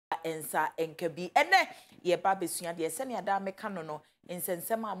ensa enkabi ene ye ba besua de se ne ada meka no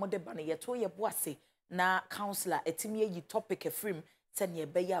nsensem a mode ba no ye to ye boase na counselor etimi yi topic afrim se ne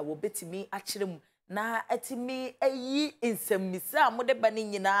be ya wo betimi akirem na etimi ayi nsemmisa a mode ba ne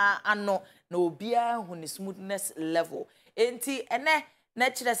nyina ano na obia hu ne smoothness level enti ene na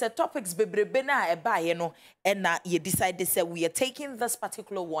chire se topics bebrebe na e ba ye no na ye decide say we are taking this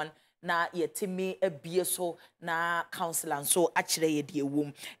particular one na yetimi abie so na counselor so akire ye de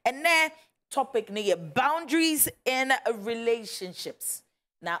wom ene topic ne ye boundaries in relationships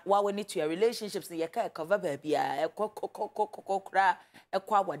na wa we need to your relationships ye ka cover ba bia ekokokokokra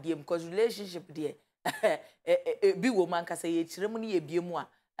ekwa awade because relationship de bi wo man ka say ye chire mu ne ye bie mu a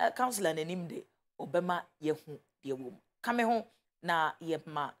counselor nanim de obema ye hu de wom kame ho na ye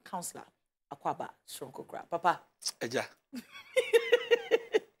ma counselor akwaba sronkokra papa eja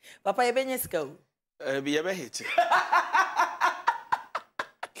Papa yebenye ska o bi yebe hit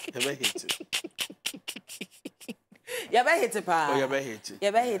yebe hit pa o yebe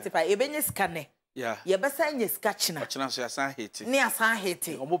hit pa yebenye ska ne yeah yebe sanye ska china so asan hit ni asan hit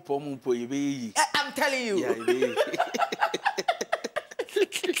omo po mu po yebe yi I'm telling you yeah yebe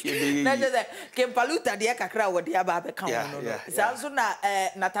na je kempaluta de kakra wo de aba be kan no no sanso na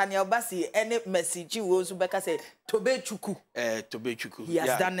Nathaniel Basi ene message wo so beka say tobechuku he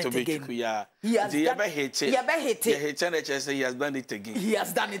has done it again yeah he has done it he has done it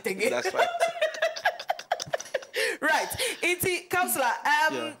again that's right right it's counselor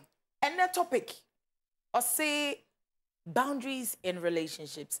and the topic or say boundaries in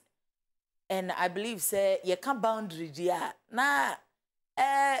relationships and I believe say you can't boundary dia na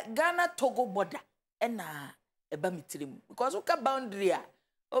Ghana Togo border na eba mitirim because uka boundary a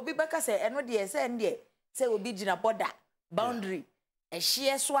obi baka say eno de say ende say obi gina border boundary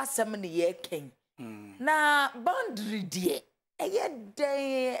ehye so asem ne ye ken na boundary de eye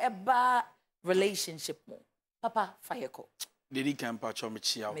den eba relationship mo papa fayeko dedi kan pa cho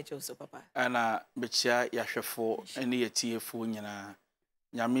mechia mecho so papa ana mechia yahwefo ene yetiefo nyina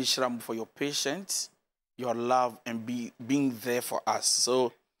nyame hyiram for your patience, your love, and being there for us.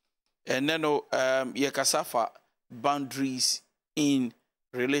 So, and then yekasafa boundaries in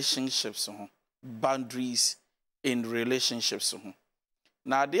relationships. Boundaries in relationships.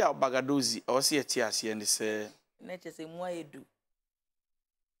 Now, they are bagadozi. I see a tears and say,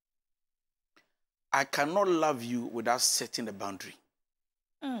 I cannot love you without setting a boundary.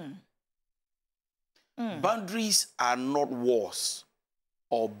 Boundaries are not walls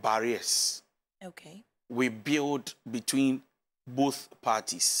or barriers. Okay. We build between both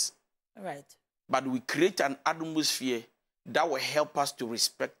parties. Right. But we create an atmosphere that will help us to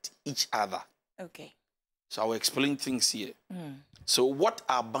respect each other. Okay. So I'll explain things here. So what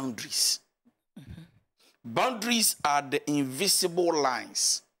are boundaries? Boundaries are the invisible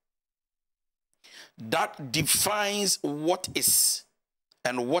lines that defines what is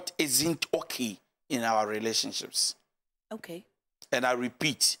and what isn't okay in our relationships. Okay. And I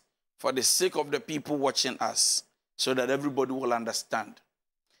repeat, for the sake of the people watching us, so that everybody will understand.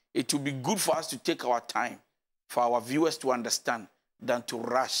 It will be good for us to take our time, for our viewers to understand, than to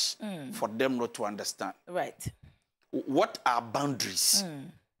rush for them not to understand. Right. What are boundaries?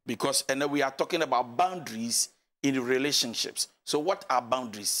 Because and then we are talking about boundaries in relationships. So what are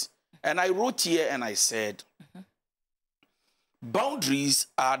boundaries? And I wrote here and I said, boundaries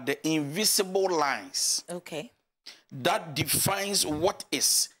are the invisible lines that defines what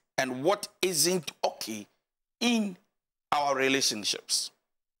is and what isn't okay in our relationships.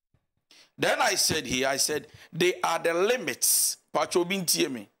 Then I said here, I said, they are the limits.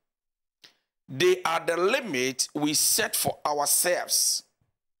 They are the limits we set for ourselves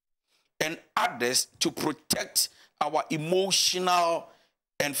and others to protect our emotional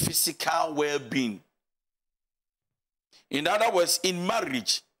and physical well-being. In other words, in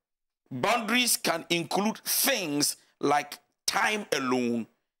marriage, boundaries can include things like time alone,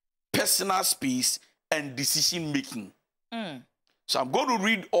 personal space, and decision-making. So I'm going to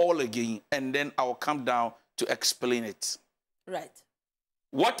read all again, and then I'll come down to explain it. Right.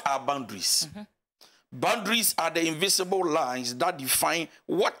 What are boundaries? Boundaries are the invisible lines that define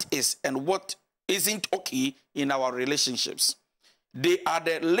what is and what isn't okay in our relationships. They are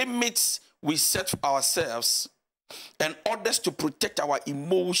the limits we set for ourselves and others to protect our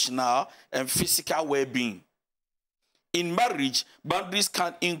emotional and physical well-being. In marriage, boundaries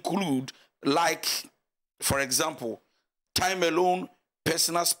can include, like, for example, time alone,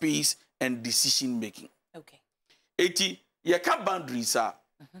 personal space, and decision-making. Okay. Eti, ye ka boundaries are.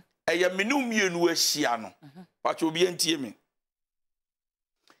 Eye menu mienu ahia no. Pacho obi antie me.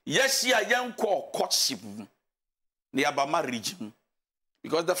 Yeshia yenko courtship. Ne aba marriage.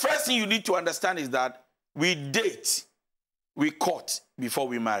 Because the first thing you need to understand is that we date, we court before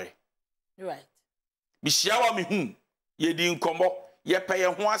we marry. Right. Bishiawa mi hu, ye di nkombo, ye pe ye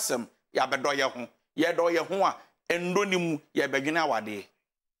ho asem, ya bedo ye ho. Ye do ye ho a, endo ni mu, ye bedwene awade.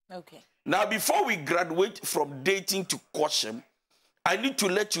 Okay. Now, before we graduate from dating to courtship, I need to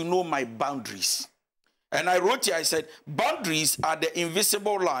let you know my boundaries. And I wrote here, I said, boundaries are the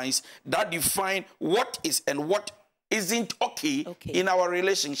invisible lines that define what is and what isn't okay in our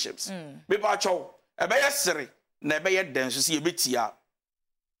relationships. Beba chow, ebeye sere, na ebeye den, so si ebetia.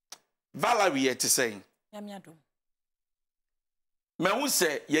 Valerie ete saying. Yamiado. Me hu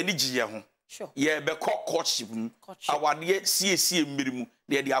se ye ni giye ho. Sure. Ye be courtship mu. Awade sie mmiri mu,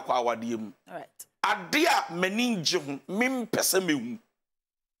 na de akwa awade mu. All right. Ade a mani nge ho, mem pese mehu.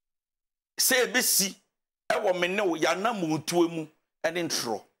 Se ebesi ewo me ne wo yana mu tuo mu ene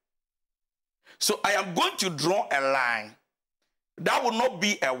ntro. So I am going to draw a line. That will not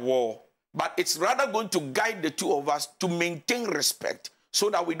be a wall, but it's rather going to guide the two of us to maintain respect so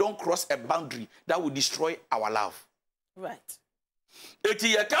that we don't cross a boundary that will destroy our love. Right. If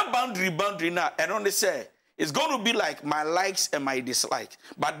you can't boundary now, and only say it's going to be like my likes and my dislikes,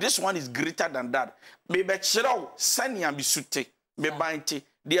 but this one is greater than that. Maybe chiro sanya bisute me bainte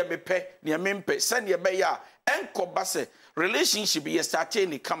dia me pe dia mempe sanya be ya enko base relationship ye starting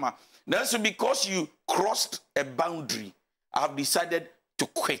ni kama. That's because you crossed a boundary, I have decided to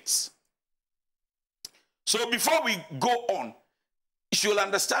quit. So before we go on, you should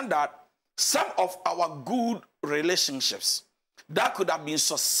understand that some of our good relationships that could have been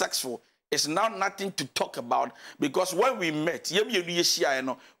successful is now nothing to talk about, because when we met,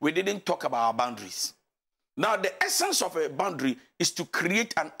 we didn't talk about our boundaries. Now, the essence of a boundary is to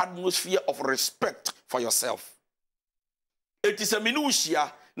create an atmosphere of respect for yourself. It is a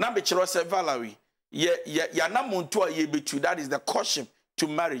minutia. Now, Valerie, that is the caution to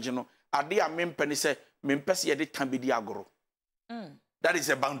marriage. You know, that is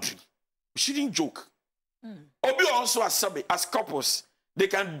a boundary. We shouldn't joke. Obi also as couples, they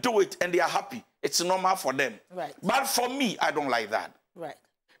can do it and they are happy. It's normal for them. Right. But for me, I don't like that. Right.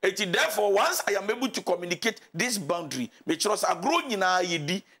 Therefore, once I am able to communicate this boundary, I grow in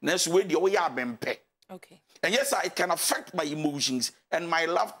okay. And yes, it can affect my emotions and my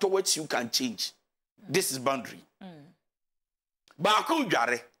love towards you can change. This is boundary. Baako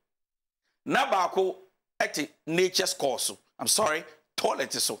dware. Na baako ete nature's course. I'm sorry,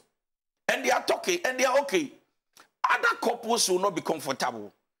 toilet so. And they are talking and they are okay. Other couples will not be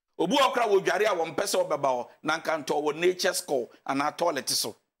comfortable. Obu okra wo dware a won pese obeba na nkanto wo nature's call and our toilet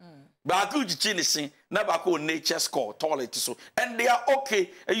so. Baako jichi sin na baako nature's call toilet so. And they are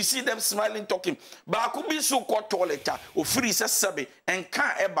okay. And you see them smiling talking. Baako bi so call toilet o free se sebe and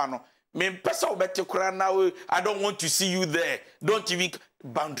kan eba no. Me pese obete kura na I don't want to see you there. Don't even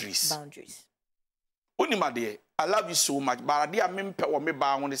boundaries. Boundaries. Unimade, I love you so much, but I dear mempe or me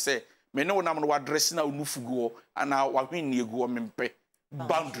ba when they say me no na mo address na unufugo and na wa hwin ye go mempe.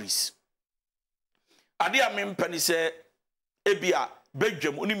 Boundaries. Adia mempe ni say ebia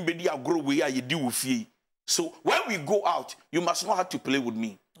bedwam onim bedi agro we ye di wo fie. So when we go out, you must know how to play with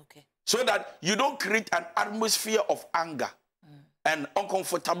me. Okay. So that you don't create an atmosphere of anger and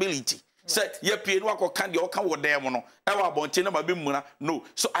uncomfortability. Say ye pie no akoka de oka wo dem no e wa bonte na ba be muna. No,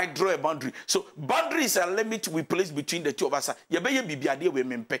 so I draw a boundary. So boundary is a limit we place between the two of us. Ye be ye bibia de we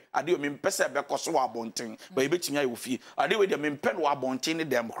mempe ade we mempe se be koso wa bonten but ye betimi ayi wo fie ade we de mempe no wa bonten ne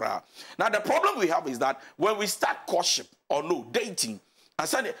dem kra. Now the problem we have is that when we start courtship or no dating and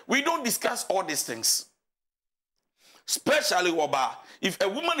say we don't discuss all these things. Especially Waba, if a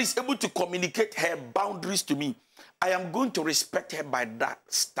woman is able to communicate her boundaries to me, I am going to respect her by that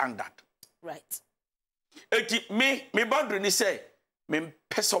standard. Right. Me boundary ni say me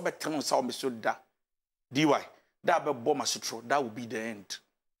pesa obetan sa o me so da. DY. That be bomb asutro. That will be the end.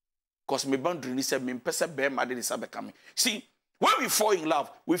 Because me boundary ni say me pesa be ma de sa be coming. See, when we fall in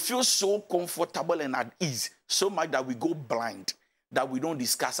love, we feel so comfortable and at ease, so much that we go blind, that we don't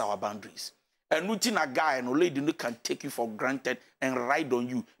discuss our boundaries. And nothing a guy and a lady can take you for granted and ride on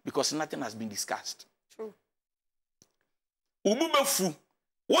you because nothing has been discussed. True. Umubefu.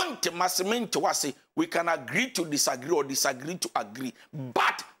 We can agree to disagree or disagree to agree,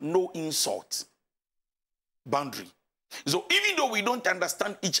 but no insult. Boundary. So even though we don't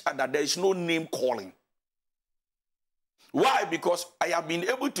understand each other, there is no name calling. Why? Because I have been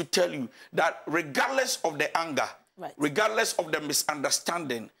able to tell you that regardless of the anger, right, regardless of the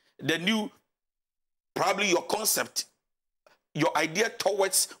misunderstanding, the new, probably your concept, your idea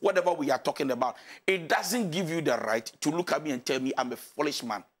towards whatever we are talking about, it doesn't give you the right to look at me and tell me I'm a foolish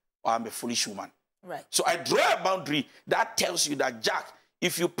man or I'm a foolish woman. Right. So I draw a boundary that tells you that, Jack,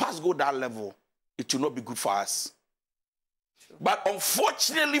 if you go that level, it will not be good for us. True. But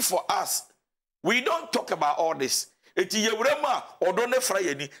unfortunately for us, we don't talk about all this. It's when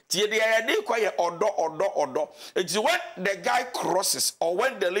the guy crosses or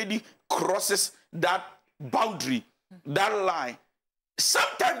when the lady crosses that boundary, that line,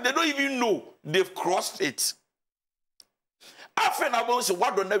 sometimes they don't even know they've crossed it. Often about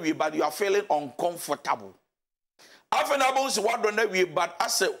what don't know, but you are feeling uncomfortable. Often about what don't know, but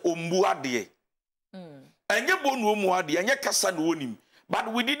as a umuade. And you born umuade, and you kasa no nim.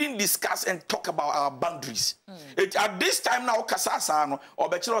 But we didn't discuss and talk about our boundaries. At this time now, kasasa or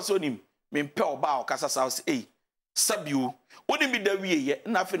bachelor sonim, me pe oba kasasa say, hey, sabu, only me the way,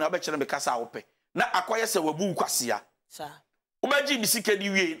 nothing about me kasa ope. Na akwaya se wabu kwasia. Sir. Ubaji bisike di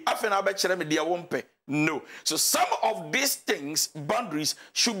way, afen abachere me dia wompe. No. So some of these things, boundaries,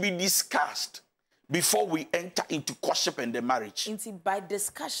 should be discussed before we enter into courtship and the marriage. By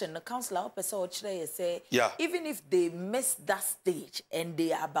discussion, the counselor say, even if they miss that stage and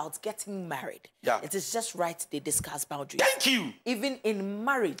they are about getting married, it is just right they discuss boundaries. Thank you. Even in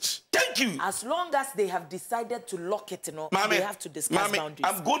marriage. Thank you. As long as they have decided to lock it, they have to discuss boundaries.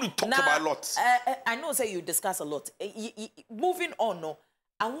 I'm going to talk about a lot. I know say you discuss a lot. Moving on,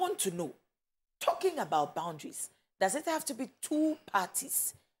 I want to know, talking about boundaries, does it have to be two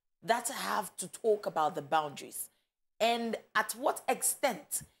parties that have to talk about the boundaries? And at what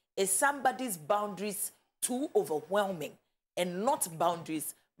extent is somebody's boundaries too overwhelming and not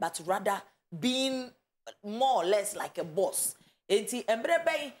boundaries, but rather being more or less like a boss? Enti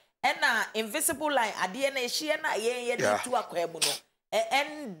embrebe ena invisible line adie na ehie na ye to akwamu no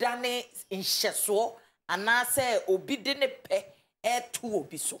en dane nhyeso anase obi de ne pe to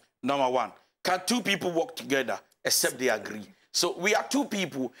obi so. Number one, can two people work together except they agree? So we are two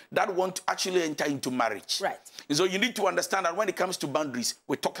people that want to actually enter into marriage. Right. And so you need to understand that when it comes to boundaries,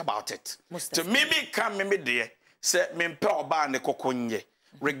 we talk about it. So maybe come there, say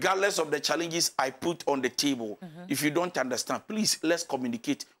regardless of the challenges I put on the table. If you don't understand, please let's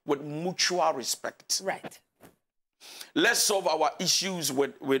communicate with mutual respect. Right. Let's solve our issues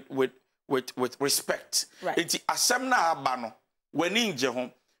with respect. Right. It's asemna abano when in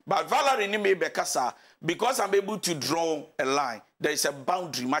home. But Valerie ni me bekasa because I'm able to draw a line. There is a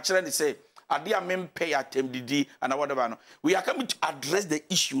boundary. Machira they say, "Adia men pay attempt and whatever." We are coming to address the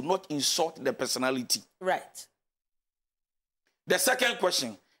issue, not insult the personality. Right. The second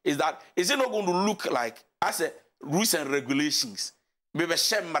question is that is it not going to look like as a rules and regulations?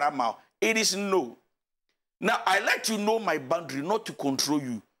 It is no. Now I like to know my boundary, not to control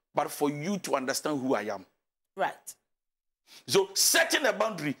you, but for you to understand who I am. Right. So setting a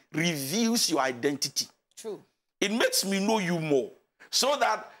boundary reveals your identity. True. It makes me know you more. So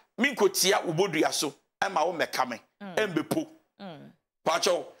that me kotia ubodriaso am a mekame embepo.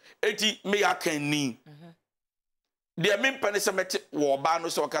 Pacho eti me akani. De me penese mete wo ba no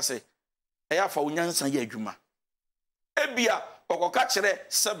so ka se eya fa onyansa ye adwuma. Ebia okoka kire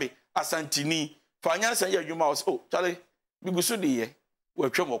sebe asantini fa onyansa ye adwuma o oh chale biguso de ye wo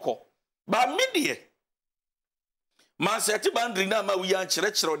atwamoko. Ba me de man set boundary na ma wi an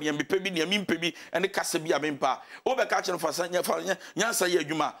kire ne mpepe bi ne mpepe bi ene kasa bi amempa wo be ka kire fa nyansa ye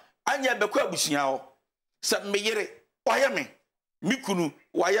adwuma anya be kwa abusia ho se meyere waye me mikunu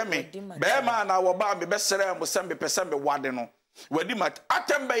waye me be ma na wo ba me be sere mo se me pese me wade no wadi mat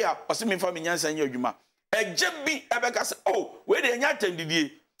atembe ya o se me fa me nyansa ye adwuma eje bi e be ka se oh we de nya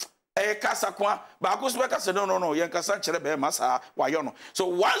atendidie kasa kwa ba ko so be ka se no yen kasa kire be ma sa wayo no. So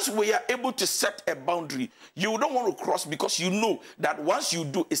once we are able to set a boundary, you don't want to cross because you know that once you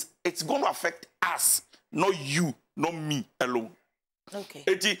do it's going to affect us, not you, not me alone. Okay.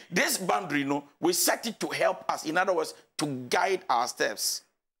 This boundary, we set it to help us. In other words, to guide our steps.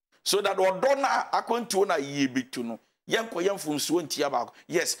 So that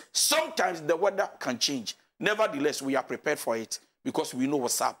yes, sometimes the weather can change. Nevertheless, we are prepared for it because we know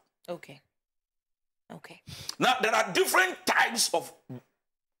what's up. Okay. Okay. Now, there are different types of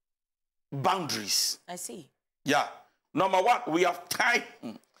boundaries. I see. Yeah. Number one, we have time.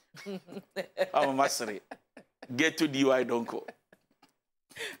 I'm mastery. Get to DY, don't go.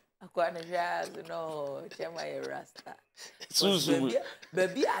 No, Chema Rasta.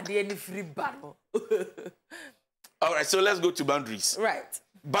 Baby, are there any free battle? All right, so let's go to boundaries. Right.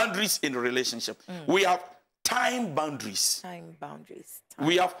 Boundaries in a relationship. We have time boundaries. Time boundaries.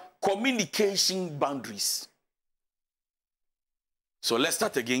 We have communication boundaries. So let's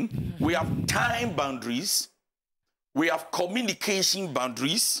start again. We have time boundaries. We have communication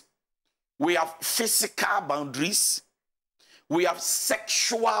boundaries. We have physical boundaries. We have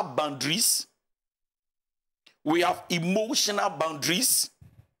sexual boundaries. We have emotional boundaries.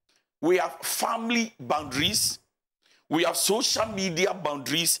 we have family boundaries, we have social media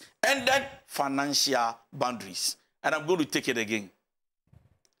boundaries, and then financial boundaries. And I'm going to take it again,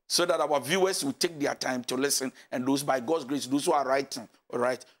 so that our viewers will take their time to listen, and those, by God's grace, those who are writing, all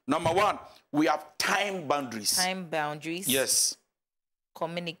right? Number one, we have time boundaries. Time boundaries. Yes.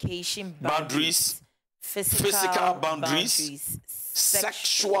 Communication boundaries. Physical boundaries.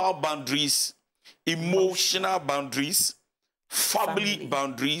 Sexual boundaries. Emotional boundaries. Family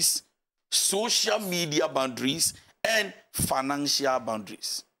boundaries. Social media boundaries. And financial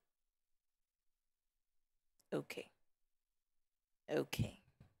boundaries. Okay. Okay.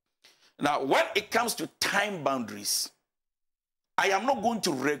 Now, when it comes to time boundaries, I am not going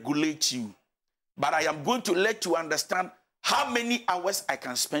to regulate you, but I am going to let you understand how many hours I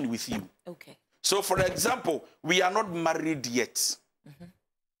can spend with you. Okay. So, for example, we are not married yet,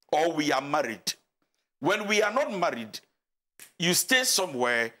 or we are married. When we are not married, you stay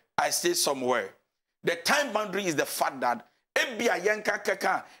somewhere, I stay somewhere. The time boundary is the fact that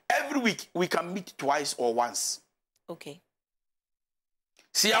every week we can meet twice or once. Okay.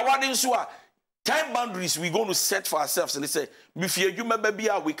 See, time boundaries we're going to set for ourselves, and they say, we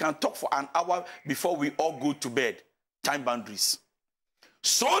can talk for an hour before we all go to bed. Time boundaries.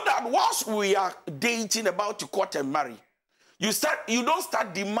 So that whilst we are dating, about to court and marry, you don't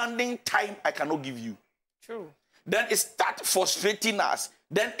start demanding time I cannot give you. True. Then it starts frustrating us.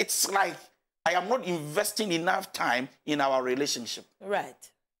 Then it's like I am not investing enough time in our relationship.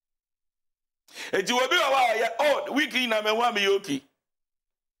 Right. Oh, weekend I'm okay.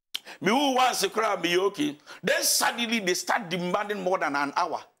 Me who wants to cry me okay. Then suddenly they start demanding more than an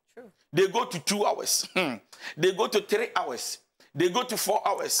hour. True. They go to 2 hours. They go to 3 hours. They go to 4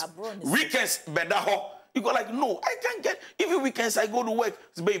 hours. Weekends, better. You go like, no, I can't get. Even weekends, I go to work.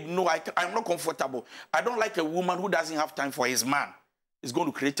 Babe, no, I'm not comfortable. I don't like a woman who doesn't have time for his man. It's going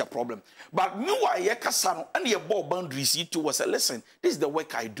to create a problem. But meanwhile, and your ball boundaries, you two was say, listen, this is the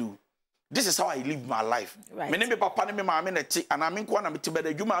work I do. This is how I live my life. Right. My name is Papa, and I'm in Kwana,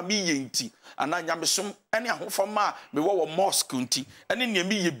 and I am some any from ma, me wa mosque, and then you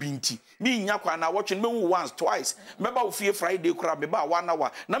me binti. Me nyakwa watching me once, twice. Remember, we fear Friday, crab, me 1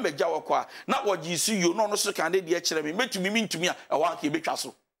 hour, na me jawa kwa. Not what you see, you no so can they actually me to me mean to me, I want to be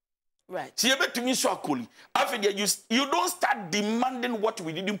castle. Right. See, you bet to me so coolly. After that, you don't start demanding what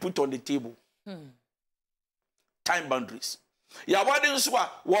we didn't put on the table. Time boundaries. Yeah, what is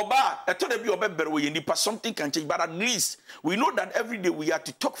what? I told you, something can change, but at least we know that every day we have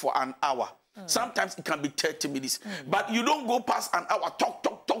to talk for an hour. Sometimes it can be 30 minutes, but you don't go past an hour, talk.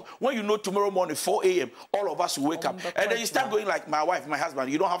 When you know tomorrow morning, 4 a.m., all of us will wake up. And then you start going like my wife, my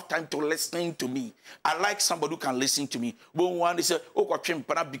husband, you don't have time to listen to me. I like somebody who can listen to me. But one they say, oh,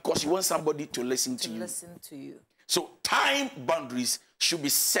 because you want somebody to listen to you. Listen to you. So time boundaries should be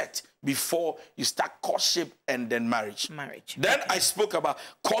set before you start courtship and then marriage. Then I spoke about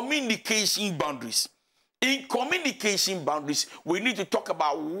communication boundaries. In communication boundaries, we need to talk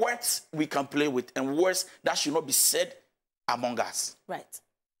about words we can play with and words that should not be said among us. Right.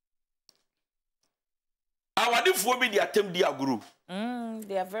 Our phobia, they attempt their group.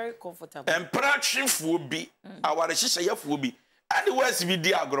 They are very comfortable. And production phobia, our relationship phobia, and the words we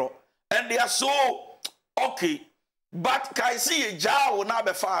grow, and they are so okay. But can I see a jar na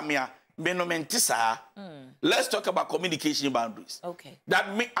be famia menomentisa? Let's talk about communication boundaries. Okay.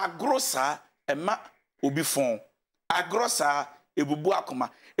 That me agrosa and ma obi phone. Agrosa ebubu akoma.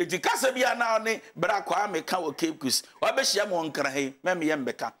 Eti kasa bia na ne bra kwa meka o Cape Coast. Wa be hia mo nkra he, me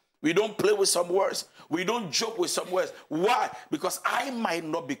yembeka. We don't play with some words. We don't joke with some words. Why? Because I might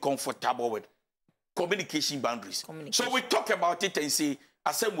not be comfortable with communication boundaries. So we talk about it and say,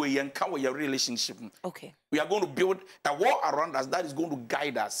 I said we encounter your relationship. Okay. We are going to build a wall around us that is going to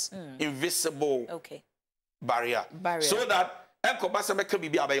guide us. Invisible barrier. So that can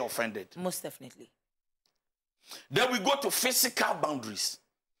be offended. Most definitely. Then we go to physical boundaries.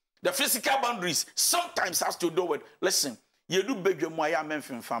 The physical boundaries sometimes has to do with, listen, you do beg your moya men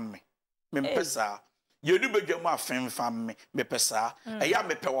family. Mempesa. You do beg your family. Mepesa. I am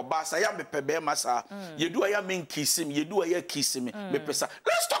a pewabas. I am a pebemasa. You do I am kiss him. You do I kiss him. Mepesa.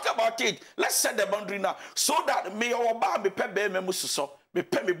 Let's talk about it. Let's set the boundary now. So that me or bar me pebe mususo. Me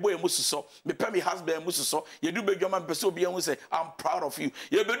pay me boy mususo. Me pay me husband mususo. You do beg your man peso be and say, I'm proud of you.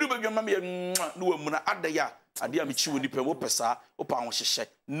 You do beg your mammy no muna adaya. Adia me chew with the pesa. Opa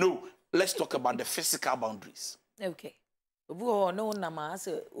no. Let's talk about the physical boundaries. Okay. No nama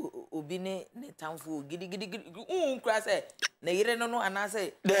say obine ne tamfo gidi kra say na yire no ana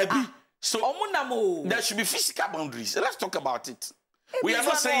say there be so there should be physical boundaries. Let's talk about it. We are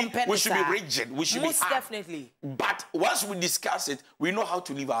not saying we should be rigid. We should most be hard. definitely. But once we discuss it, we know how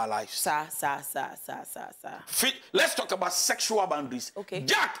to live our lives. Sir. Let's talk about sexual boundaries. Okay.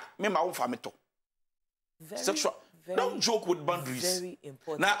 Jack, me ma wo famito. Sexual. Don't joke with boundaries. Very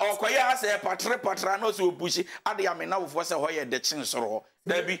important. Now, okoya say patra no so pushi. Ade ya me na wo for say hoye de chin soro.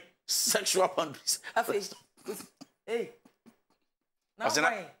 There be sexual boundaries. Hey.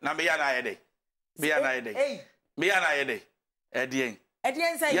 Na me ya na yede. Me ya na yede. Hey. Me ya na yede. Edien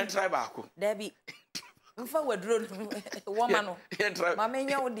say yen try baako. There be mfa wadro woman no. Yen try. Ma me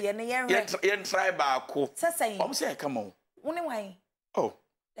nya wo de ne yen try baako. Say say come on. Woni wan? Oh.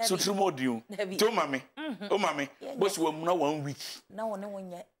 So true modium. To mami. Oh mami. But we na 1 week. Na woni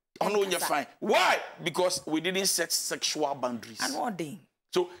wonye. Oh no, fine. Why? Because we didn't set sexual boundaries. And what thing?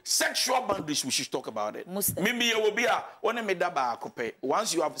 So sexual boundaries, we should talk about it. Muslim. Maybe you will be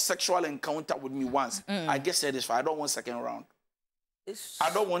once you have sexual encounter with me once, I get satisfied. I don't want second round. I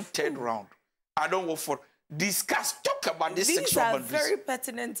don't want third round. I don't want for discuss, talk about these sexual boundaries. These are very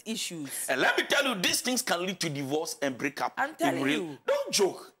pertinent issues. And let me tell you, these things can lead to divorce and breakup. I'm telling you. Don't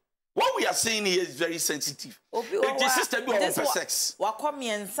joke. What we are saying here is very sensitive. It is system of sex. What come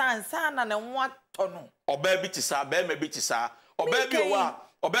in san and what tono? Or baby tisa, baby tisa, or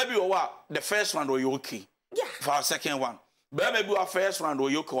baby the first round or you okay. Yeah. For our second one. Baby our first round or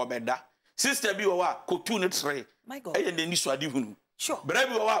you or better. Sister be ko 2 ne 3. My God. And then this one. Sure.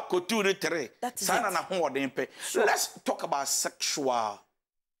 Baby ko 2 ne 3. That is Sana na ho den pe. Let's talk about sexual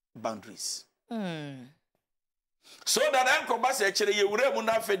boundaries. So that I'm coming say actually you wure mu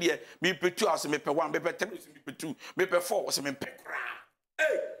na fe de me petu as me pe 1 me pe 3 me pe 2 me pe 4 as me pe kra.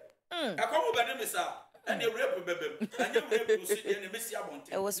 Hey. I come over me sir. And you rape bebe. And you rape to see and me see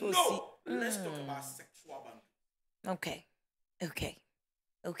abonte. No. Let's talk about sexual boundaries.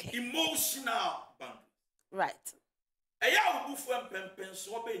 Okay. Emotional boundaries. Right. Eya obufu empempen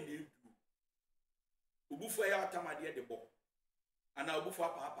so be na edu. Obufu eya atamade de bo. Ana obufu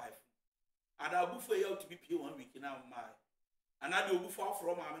apa. Ada obufu eya to be pay 1 week na ma. Ana de obufu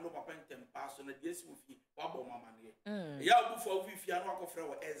afro ma me no papa ntem pass so na de esi ofi wa bo mama ne. Eya obufu ofi anu akofre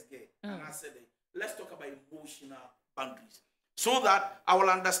wo SG. Ana said let's talk about emotional boundaries. So that I will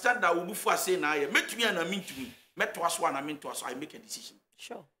understand that obufu say na ye metumi and mean to me. Meto aso and mean to aso I make a decision.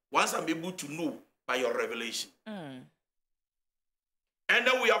 Sure. Once I'm able to know by your revelation. And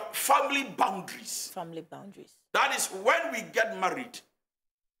then we have family boundaries. Family boundaries. That is when we get married,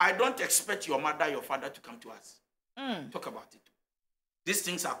 I don't expect your mother, your father to come to us. Talk about it. These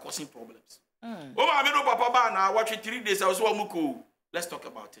things are causing problems. Let's talk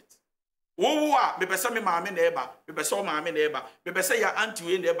about it. Me pesa me maame na eba, me pesa o maame na eba, me pesa ya auntie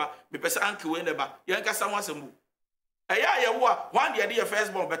we na eba, me pesa uncle we na eba. Yan ka samu asemu. Eya ye wo a, one dey your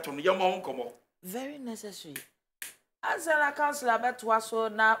first born beto no ye mo nkomo. Very necessary. As a counselor beto aso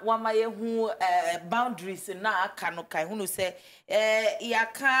na wama ye hu boundaries na aka no kai hu say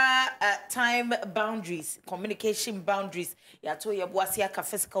yaka time boundaries, communication boundaries, ya to ye boase aka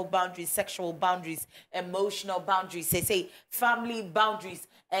physical boundaries, sexual boundaries, emotional boundaries, say family boundaries.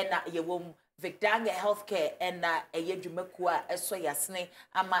 And ye wom Vicdanga healthcare and ye dwumakua eso yasne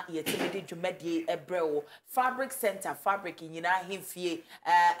ama ye timidi dwumadie ebreo fabric center fabric nyina hemfie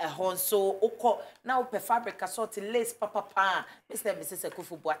honso okọ na wo pe fabric asort lace papa Mr. Mrs.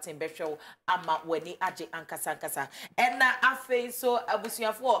 Akufu Boatin behwe ama wani age ankasa and afi so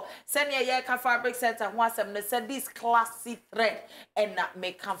abusuafo sene ye ka fabric center ho asem ne said this classy thread and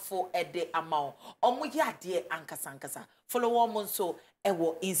make for ede ama omo ye ade ankasa follow on so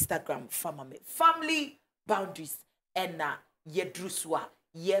ewo Instagram family boundaries and yedruswa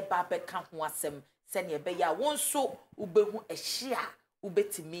ye babeka ho asem sene be ya won so ubehu ehia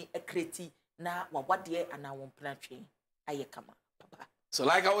ubetimi ekreti na wawade ana won planatwe ayekama papa. So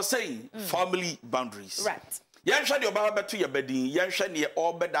like I was saying, family boundaries. Right. Yan hwe de oba beto ye bedin, yan hwe ne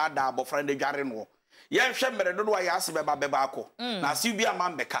obedada abofra ne dware no. Yan hwe mere dodo ya ase beba akọ. Na ase bi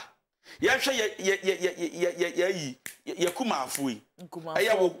amambeka. Yan hwe ye kuma afui.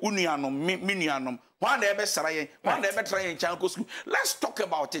 Eya wo unuanom minuanom. One na ebe sara yen, one na ebe tra yen chan ko school. Let's talk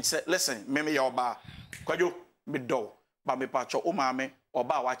about it. Say, listen, me your oba. Kwajo me do. Ba me pacho o maame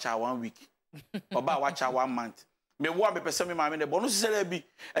oba wacha 1 week. Oba wacha 1 month. Me wo me pese me maame ne bo no sisere bi.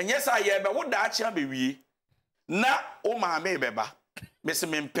 Enye sa ye be wo da acha be wie. Na o maame beba. Me se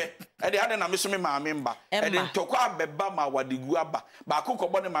me mpe. E de ade na me so me maame mba. E de ntoko abeba ma wadegu aba. Ba ko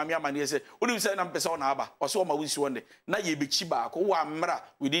kobo ne maame amane se. Oni se na mpese ona aba. O so ma wunsi wonde. Na ye bechi ba ko wa mra.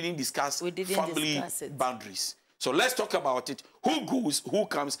 We didn't discuss family boundaries. So let's talk about it. Who goes, who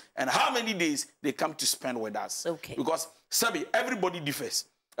comes, and how many days they come to spend with us. Okay. Because Sabi, everybody differs.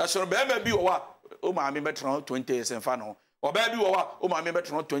 So be o maame betra 20 years and fa no. Oba bi wo wa o ma me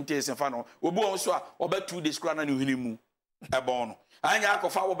beto 20 years fa no. Obi won so a oba 2 days kura na ne hini mu. E bon no. Anya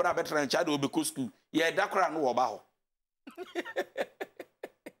akofa wo bra beto na cha de obi ko school. Ye da kura no wo ba ho.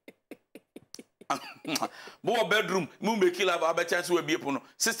 Bo bedroom mu make love abeta so we biepo no.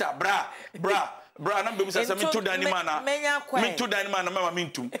 Sister bra na be say me to dani man na. Me to dani man na mama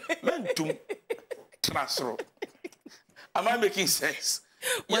mentum. Transro. Am I making sense?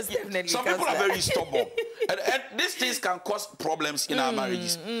 Some people are very stubborn. and these things can cause problems in our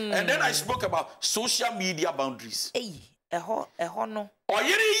marriages. And then I spoke about social media boundaries. No. Or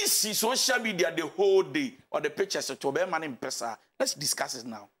you see social media the whole day or the pictures to be man in person. Let's discuss it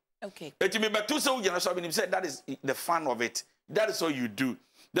now. Okay. Said that is the fun of it. That is all you do.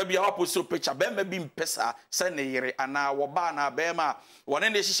 There be a post picture. Be maybe in pesa send a yere and now wabana bema. One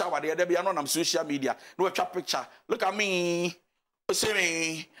in the shower there be on social media. No a picture. Look at me. See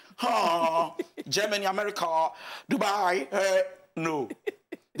me. Germany, America, Dubai. No.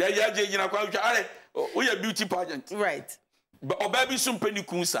 There you are. We are beauty pageant. Right. But baby soon penny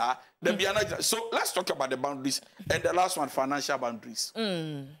kunsa. There be another. So let's talk about the boundaries and the last one, financial boundaries.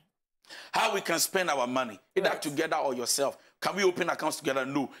 How we can spend our money, either together or yourself. Can we open accounts together?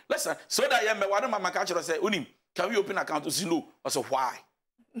 No. Listen, so that yeah, one of my culture say, Unim, can we open accounts? No. Also, why?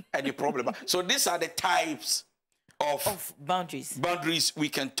 Any problem? So these are the types of boundaries we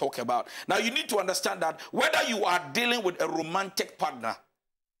can talk about. Now you need to understand that whether you are dealing with a romantic partner,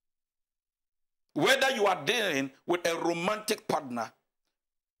 a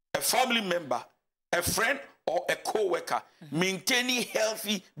family member, a friend, or a co-worker, maintaining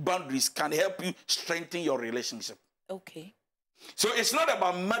healthy boundaries can help you strengthen your relationship. Okay. So it's not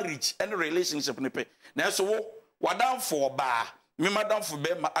about marriage and relationship. Now, so what down for bar, me madam for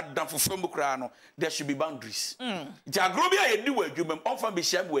bema, adam for family, there should be boundaries. Jagrobia, you do a human, often be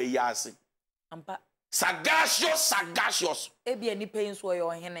shared with yasi. Sagacious. Ebi any pains for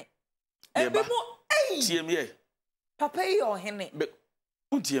your henny. Ebi mo, Papa, your henny. Me.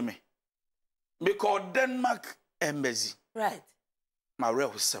 Because Denmark embassy. Right. My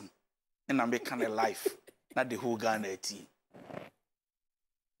real some. And I'm making a life. Not the whole Ghana team.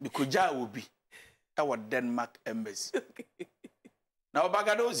 Because I will be our Denmark embassy. Now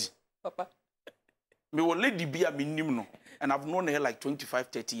Bagadozi. Papa. Me will lady be a minimum. And I've known her like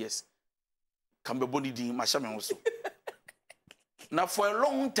 25-30 years. Can be body di mashame also. Now for a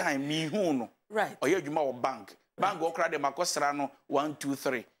long time, me who no. Right. Or you ma bank. Bank go cry the Makosrano 1, 2,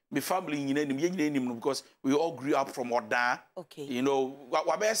 3. My family because we all grew up from Oda. Okay. You know,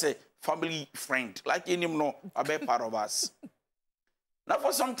 what I say, family friend. Like you know, a bit part of us. Now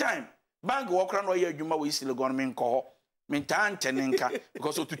for some time, bank walk around where you we still going to call. KANTANKA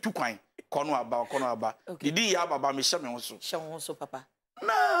because of two coin. Kono about. Okay. Did you have about me also? Papa.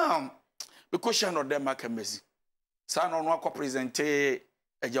 No. Because you're not them back embassy. Son on what presente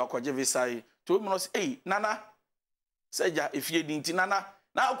a Joko Jevisai. To him was, hey, Nana. Say, if you didn't, Nana.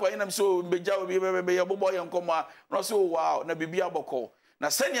 Now, I'm so be a boy and come no so wow, na baby aboko. Na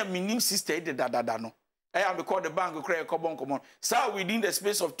send your minim sister no. I am called the bank of credit come on. So within the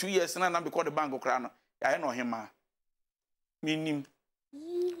space of 2 years, and I'm called the bank of crown. I know him. Minim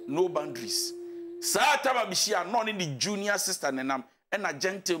no boundaries. Sa tama bishia no in the junior sister nenam and a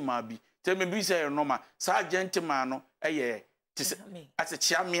gentleman be. Tell me be say no ma. Sa gentleman no as a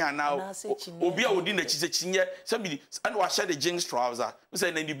champion now, Obia within the chinye, somebody, and wash the jeans trouser. We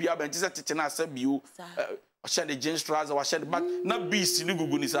say, then you be able to say, I said, you wash the jeans trouser, wash the back, not beast in the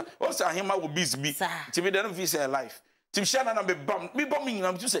Gugunisa. Also, him will beast be to be done with their life. Tim Shannon and be bummed, me bumming,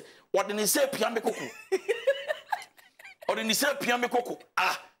 I'm to say, what did he say, Piambe Coco? Or did he say, Piambe Coco?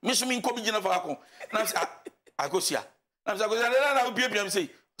 Ah, Miss Min Kobi Jennifer. I go see her. I'm going to be able to say,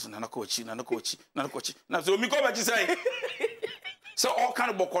 Nana coach. Now, so me come back to say. So all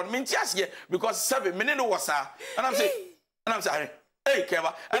kind of book on me here because 7 minutes was and I'm saying, hey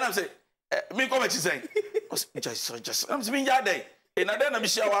Keva, and I'm saying, me come to say, just I'm saying that day. And then I'm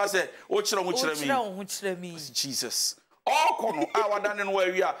sure I say, which me, Jesus. All corner, our done in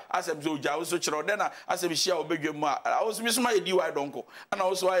where we are, as I'm so jealous, then I said, Michelle, beg you, I was miss my DUI don't and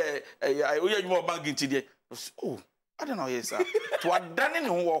also I owe more banking today. Oh, I don't know, yes, sir. To a done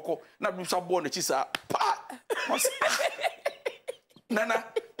in walk, not be so born, she's a pa. Nana,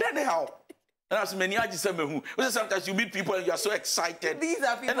 then how? And as many I just say, sometimes you meet people and you are so excited. These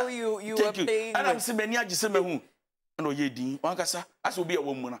are people you are paying. And I'm saying, many I just say, no, ye ding, one cassa, as will be a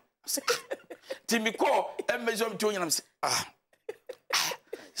woman. Timmy call and measure to you and I'm saying,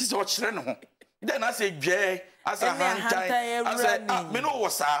 this is what Shreno. Then I say, Jay, as a hand time, I said, Mino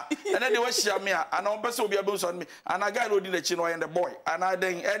was, and then they was Shamia, and I'll be able on me, and I got in the chino and the boy, and I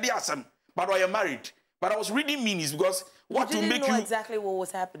then Eddie Assam, but I am married. But I was reading meanings because what you to make didn't know you exactly what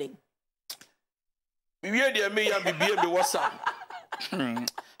was happening. We hear the me ya be WhatsApp.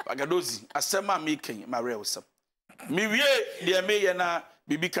 Bagadozi, asema making my real WhatsApp. Me we the me ya na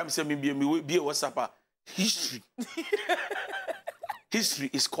bibi come say me be WhatsApp. History. History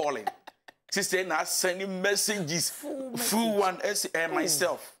is calling. Sister na sending messages through one and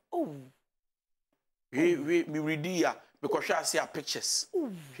myself. Oh. Me read here because I see pictures.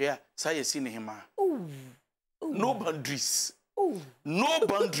 Yeah, say you seen him. No boundaries. No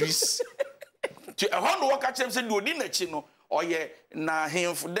boundaries. I want to work at them say do di nechi no or yeah na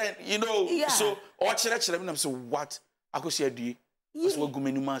him then you know so or chere me so what I go say do that's what go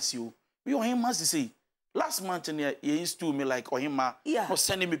many months you we on him must say last month he used to me like or him was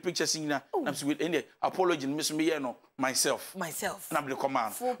sending me pictures in na so with any apology me no myself na be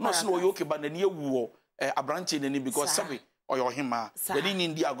command no so you okay but na e wu abranche na ni because sabi or your him they didn't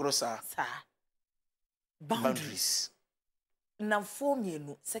need agrosa boundaries. Na form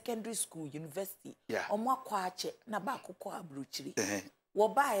you secondary school, university. Omo akwache na ba akoko abrochiri. Wo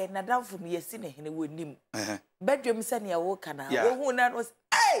bae na danfo no yesi ne hene wonim. Bedwem se ne wo kana. Wo hu na no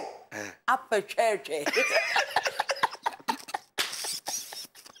hey! Apetwetwe.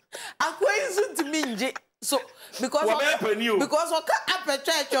 Akwensu to minje. So because oka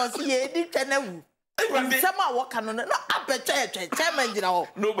apetwetwe so ye di twenawu. Sama wo kana no apetwetwe chairman jira ho.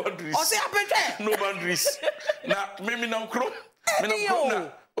 No boundaries. O se apetwe. No boundaries. Na mimi na nkro. Na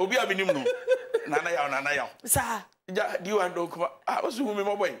obi abinim no nana ya sir do you want to come was who me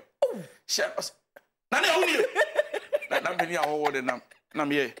my boy share nana ya uni na me ni a wo de na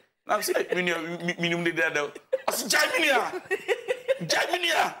me na say minimum de there as Germany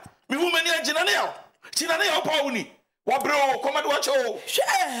me who many nana ya pa uni wa bro come do watch oh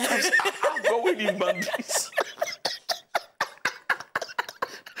share go with the boundaries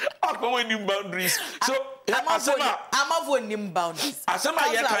go with the boundaries so I'm avoiding boundaries. What's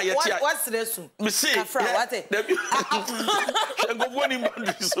the reason? Me see.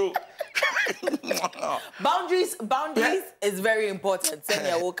 Boundaries is very important.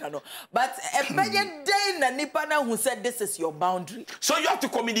 But a day na nipana who said this is your boundary. So you have to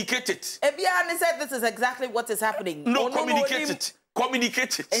communicate it. Ebiani said this is exactly what is happening. No, communicate it.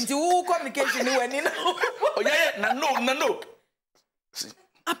 Communicate it. And you communication when you know. Oh yeah, no.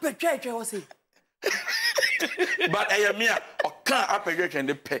 Apetwetwe was it. But I am here. Or can't apetwetwe and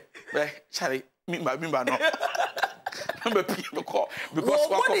the pay. Charlie, me no. Because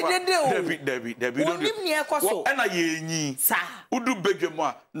what did they do? Debbie, don't do. And I ye Udu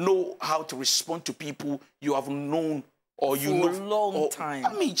Begema know how to respond to people you have known or you know for a long time.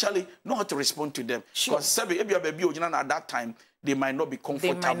 I mean, Charlie, know how to respond to them. Because Sebi, if you are baby at that time, they might not be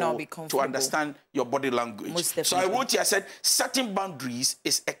comfortable to understand your body language. So I wrote here, I said, setting boundaries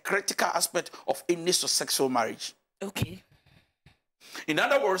is a critical aspect of any successful marriage. Okay. In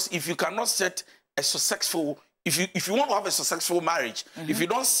other words, if you cannot set a successful, if you want to have a successful marriage, if you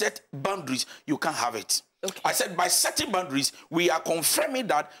don't set boundaries, you can't have it. Okay. I said, by setting boundaries, we are confirming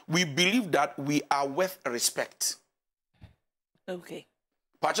that we believe that we are worth respect. Okay.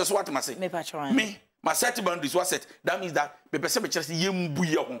 Patches, what am I saying? Me. My setting boundaries was set. That means that so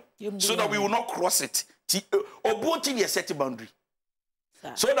that we will not cross it. Or both in your setting boundary.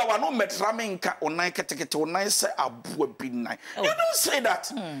 So that we are not metraminka or nine category or nine say abu binai. You don't say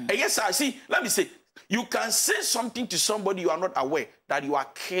that. Yes, I see. Let me say, you can say something to somebody you are not aware that you are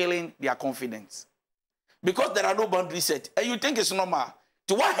killing their confidence because there are no boundaries set, and you think it's normal.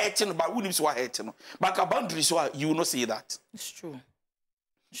 To what hurting, but who knows what hurting? But a boundary, so you will not say that. It's true.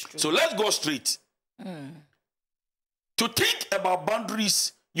 It's true. So let's go straight. To think about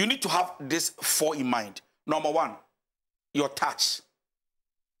boundaries, you need to have this four in mind. Number one, your touch.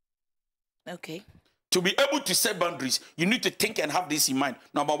 Okay. To be able to set boundaries, you need to think and have this in mind.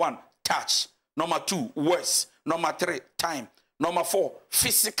 Number one, touch. Number two, words. Number three, time. Number four,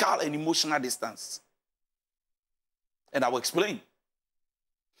 physical and emotional distance. And I will explain.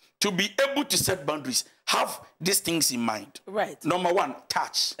 To be able to set boundaries, have these things in mind. Right. Number one,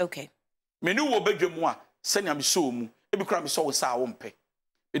 touch. Okay. Menu wo bedwemu a senya me so mu ebi kura me so wo sa wo mpe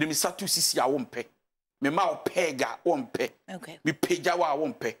edi me satu sisi a wo mpe me ma wo pega wo mpe okay me pega wa wo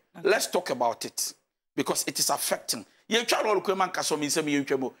mpe let's talk about it because it is affecting ye twa ro ko man kaso me nsem ye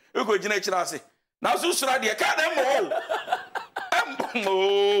twamo e ko gina kira ase na so sura de ka na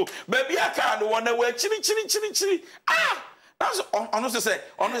mo baby aka no wona we chiri that's honestly say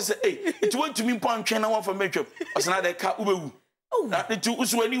hey it went to me point twena one for me twam osna de ka ubewu that the two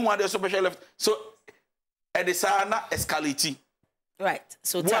uswani one there's special left so edisana escalating right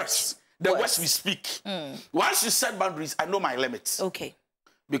so words the words we speak once you set boundaries I know my limits okay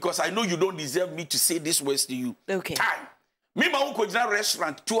because I know you don't deserve me to say these words to you. Okay. Time. Me ma wo kojina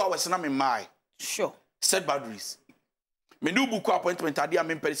restaurant 2 hours na me mai. Sure. Set boundaries. Me do book appointment adi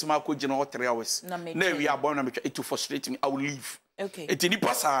am person ma kojina 3 hours. Na we are born na me it to frustrate me. I will leave. Okay. Eti ni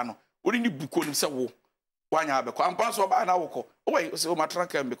pasa no. Ori ni book on say wo. Wanya abeko. Ampa so ba na wo ko. Oh wait, so my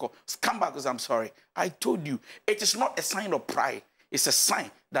track because come back because I'm sorry. I told you it is not a sign of pride. It's a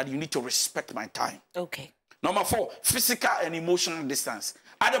sign that you need to respect my time. Okay. Number 4, physical and emotional distance.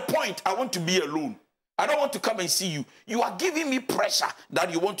 At the point, I want to be alone. I don't want to come and see you. You are giving me pressure that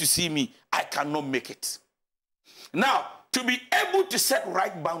you want to see me. I cannot make it. Now, to be able to set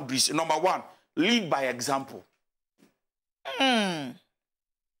right boundaries, number 1, lead by example.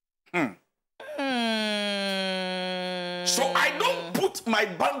 So I don't put my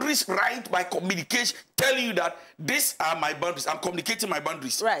boundaries right by communication, telling you that these are my boundaries. I'm communicating my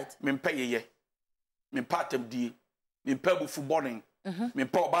boundaries. Right. Me part of the me pay footballing. Me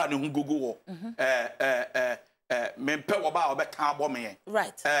pay oba ne hungogo wo. Me pay oba obetan abo me.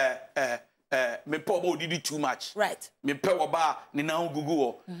 Right. Me pay oba odidi too much. Right. Me pay oba ne na hungogo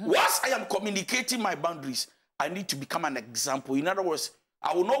wo. Once I am communicating my boundaries, I need to become an example. In other words,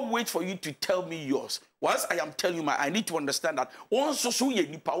 I will not wait for you to tell me yours. Once I am telling you I need to understand that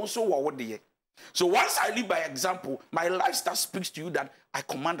so once I live by example, my lifestyle speaks to you that I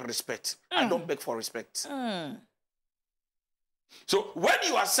command respect. I don't beg for respect. So when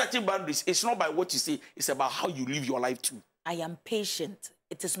you are setting boundaries, it's not by what you say, it's about how you live your life too. I am patient.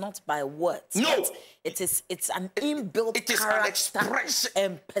 It is not by words. No. It's an inbuilt it is character an expression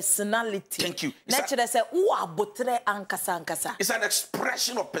and personality. Thank you. It's an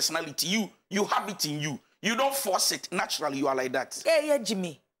expression of personality. You have it in you. You don't force it. Naturally, you are like that. Yeah,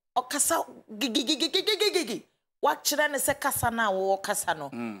 Jimmy. Okasa gigi. What children say kasa na wo kasa no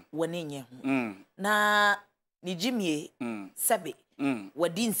wenenye ho. Na ni Jimmy sebe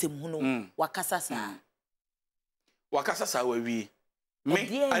wadi nsem hu no wakasa sa. Wakasa sa we.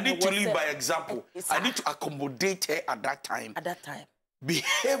 Me, I need to live by example. I need to accommodate her at that time. At that time.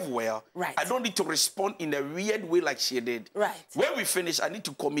 Behave well. Right. I don't need to respond in a weird way like she did. Right. When we finish, I need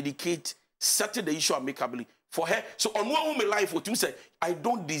to communicate, settle the issue amicably for her. So on one woman life, what you say, I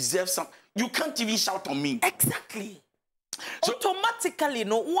don't deserve something. You can't even shout on me. Exactly. So automatically,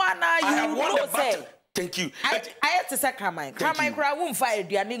 no one you I have won the battle. Say, thank you. I had to say Kramai. Kramai cry won't fire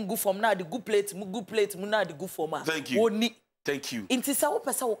the aning go from now the good plate, now the good former. Thank you. Thank you. Inti sa wo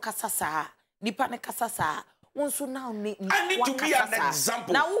pesa wo kasa sa, nipa ne kasa sa. Wonso now ni I need to be an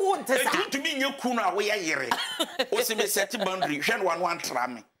example. Now who want to be new kuna we yere. O se me set boundary. Hwen one tra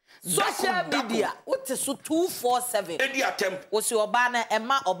me. Social media. What is so 247? Any attempt. Was your banner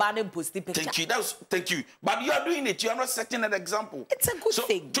Emma or banner post picture? Thank you. Thank you. But you are doing it. You are not setting an example. It's a good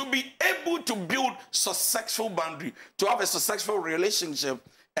thing. To be able to build successful boundary, to have a successful relationship,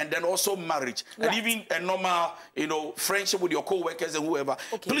 and then also marriage, and even a normal, friendship with your co-workers and whoever.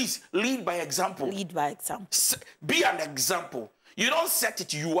 Okay. Please lead by example. Lead by example. Be an example. You don't set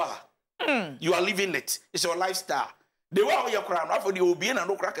it, you are. You are living it. It's your lifestyle. The way you're crying, after the obedience and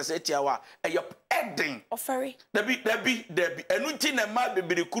no crackers at your and you're adding. Offering. There be. And nothing a man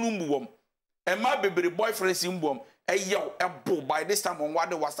be the kunumbuum. A man be the boyfriend's in boom. A yo, a bull by this time on what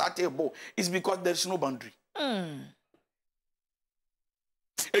there was at a bull. It's because there's no boundary.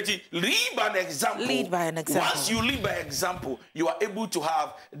 Lead by an example. Lead by an example. Once you lead by example, you are able to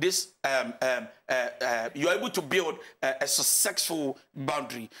have this. You are able to build a successful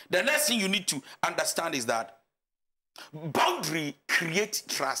boundary. The next thing you need to understand is that boundary creates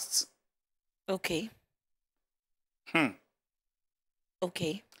trust. Okay.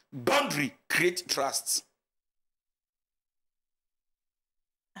 Okay. Boundary creates trust.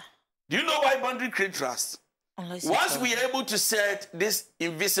 Do you know why boundary creates trust? Once we are able to set these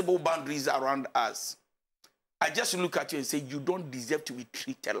invisible boundaries around us, I just look at you and say, you don't deserve to be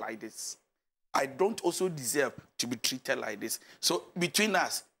treated like this. I don't also deserve to be treated like this. So between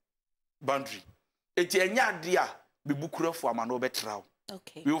us, boundary. Okay.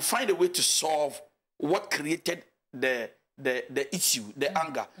 We will find a way to solve what created the issue, the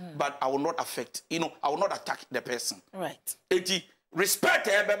anger, but I will not affect, I will not attack the person. Right. Respect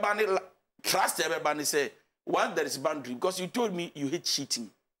everybody, trust everybody, say, once there is boundary, because you told me you hate cheating.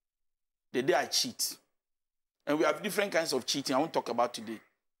 The day I cheat. And we have different kinds of cheating I won't talk about today.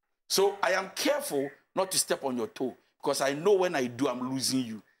 So I am careful not to step on your toe, because I know when I do, I'm losing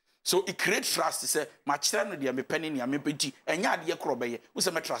you. So it creates trust to say, my children, I'm a penny, I'm a penny, and you're a who's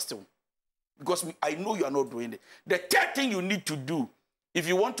a trust him. Because I know you are not doing it. The third thing you need to do, if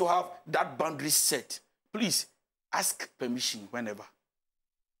you want to have that boundary set, please ask permission whenever.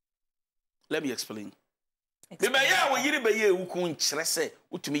 Let me explain. The baya we yiri baya wuku nkyere se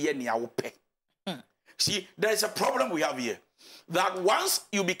utumi ye nea wo pe. See, there's a problem we have here. That once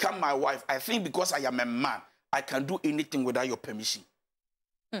you become my wife, I think because I am a man, I can do anything without your permission.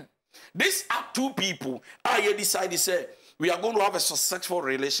 These are two people. I decided, say, we are going to have a successful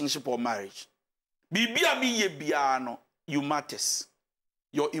relationship or marriage. You matters.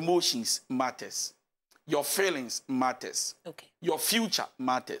 Your emotions matters. Your feelings matters. Okay. Your future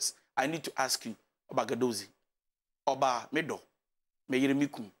matters. I need to ask you, Oba Gadozi, Oba Medo,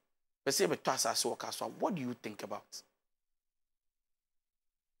 Meyirimikum, what do you think about?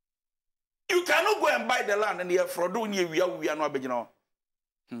 You cannot go and buy the land and here for doing we are not beginning.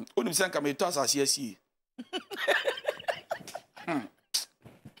 Only say come to us as yes.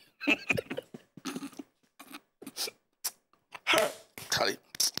 Charlie.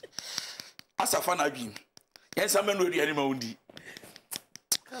 As a fan of him. Yes, I'm not ready anymore.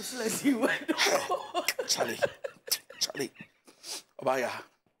 Charlie. Obaya.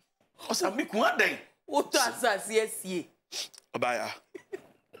 Osa mi ku adan. What as yes. Obaya.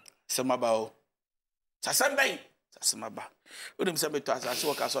 Samabao. Sasambai. Sasamaba. Udim say me to as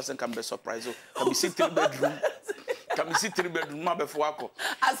work as I can be surprised. Can be sit 3 bedroom. Can be sit 3 bedroom ma before ako.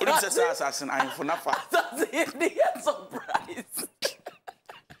 Udim say assassin I for nafa. That's surprise.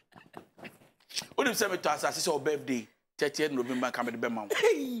 Udim say me to as your birthday 30th November come be the man.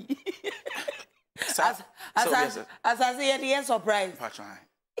 As I say yes surprise.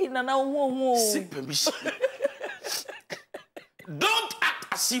 Seek permission. Don't act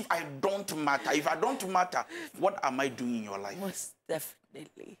as if I don't matter. If I don't matter, what am I doing in your life? Most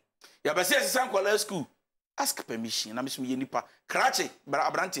definitely. Yeah, but say some college school. Ask permission. Na me so yenipa. Krache,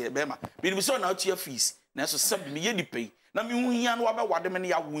 abrante bema. Me be so na otua fees. Na so sab me yedi pay. Na me hu hia no aba wade me na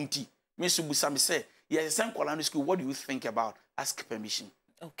ya wunti. Me so busa me say, yes, some college school. What do you think about? Ask permission.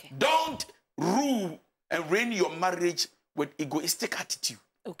 Okay. Don't rule and reign your marriage with egoistic attitude.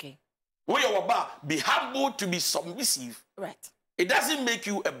 Okay. When you're about, be humble to be submissive. Right. It doesn't make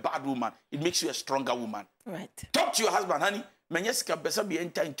you a bad woman. It makes you a stronger woman. Right. Talk to your husband, honey. Menyeska better be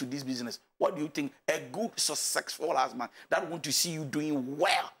enter into this business. What do you think? A good, successful husband that want to see you doing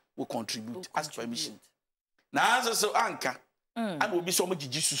well will contribute. Ask permission. Now, as so anka, and will be so much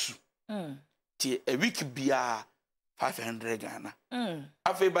Jesus. A week be 500 Ghana.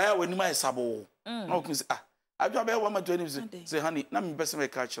 I feel by when you might sabo. No, I do about 1 20 say, honey, na me person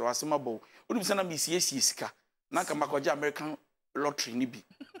make culture as my bow. Would you send me CSCA? Naka Makoja American lottery nibi.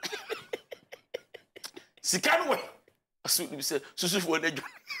 Sikan way. So you say, Susu for the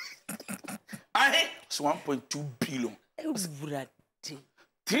I so 1.2 billion.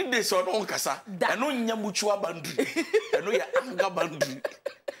 3 days on Onkasa. I know Yamuchua boundary. I know your anger boundary.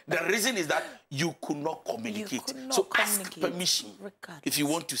 The reason is that you could not communicate. Ask permission if you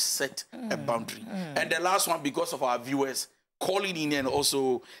want to set a boundary. And the last one, because of our viewers calling in and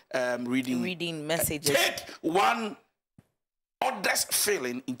also reading messages. Take one other's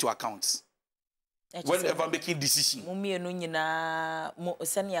feeling into account whenever making decisions.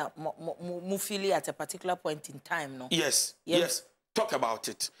 Feel at a particular point in time. No? Yes. Talk about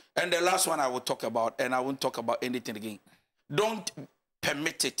it. And the last one I will talk about, and I won't talk about anything again. Don't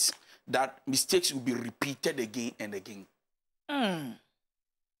permit it that mistakes will be repeated again and again.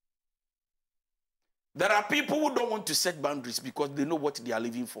 There are people who don't want to set boundaries because they know what they are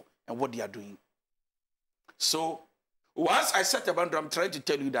living for and what they are doing. So, once I set a boundary, I'm trying to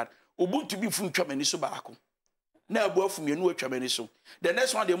tell you that Ubuntu be from Chamaniso Barako. Now, both from your new Chamaniso. The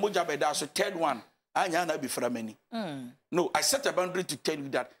next one, the Mojabeda, so third one, I be from many. No, I set a boundary to tell you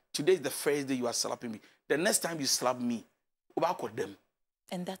that today is the first day you are slapping me. The next time you slap me, Ubako them.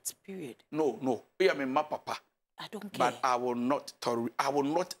 And that's period. No. I am my papa. I don't care. But I will not.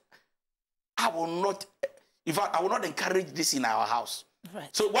 In fact, I will not encourage this in our house. Right.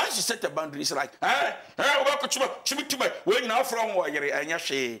 So once you set a boundary, it's like, when you now from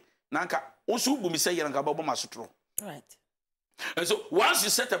Nanka, also we say right. And so once you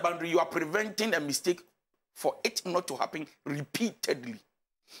set a boundary, you are preventing a mistake for it not to happen repeatedly.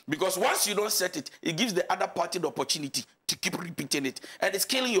 Because once you don't set it, it gives the other party the opportunity to keep repeating it. And it's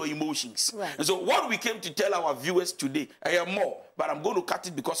killing your emotions. Right. And so what we came to tell our viewers today, I have more, but I'm going to cut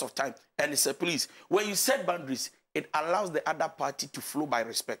it because of time. And it's a please. When you set boundaries, it allows the other party to flow by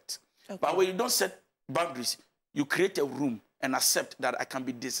respect. Okay. But when you don't set boundaries, you create a room and accept that I can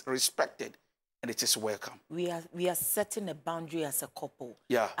be disrespected. And it is welcome. We are setting a boundary as a couple.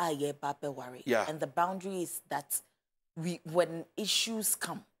 Yeah. Yeah. And the boundary is that when issues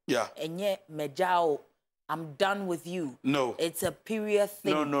come, yeah, and yet mejao I'm done with you. No. It's a period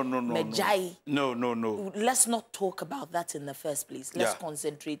thing. No. No. Let's not talk about that in the first place. Let's Yeah.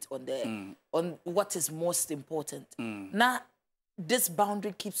 concentrate on on what is most important. Now, this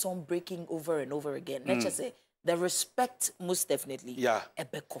boundary keeps on breaking over and over again. Let's just say the respect, most definitely. Yeah.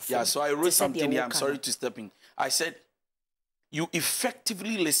 Yeah, so I wrote something here. I'm sorry to step in. I said, you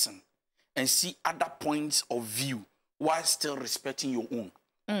effectively listen and see other points of view while still respecting your own.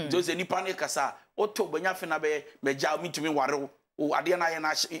 Those any panic kasa oto benya fena be meja me to me ware o ade na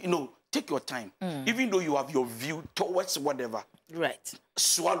you know, take your time. Even though you have your view towards whatever. Right.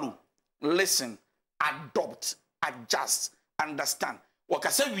 Swallow, listen, adopt, adjust, understand. What I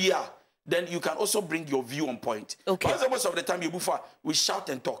say we are, then you can also bring your view on point. Okay. Because most of the time we shout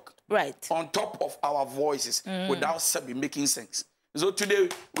and talk. Right. On top of our voices without making sense. So today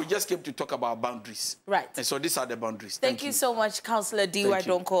we just came to talk about boundaries. Right. And so these are the boundaries. Thank you so much, Councillor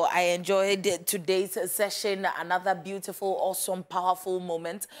DYD. I enjoyed today's session. Another beautiful, awesome, powerful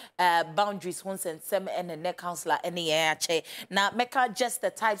moment. Boundaries, once and some and the councillor any now make just the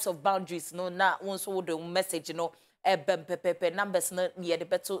types of boundaries. No, not once the message, you know. Numbers no near the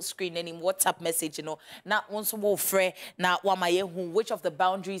better screen any WhatsApp message, you know. Not once more free now which of the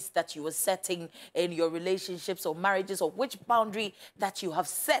boundaries that you were setting in your relationships or marriages, or which boundary that you have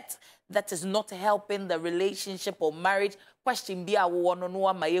set that is not helping the relationship or marriage. Question be what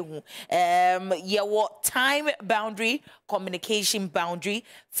time boundary, communication boundary,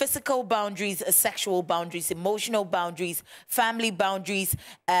 physical boundaries, sexual boundaries, emotional boundaries, family boundaries,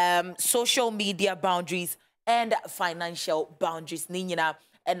 social media boundaries, and financial boundaries. Ninyina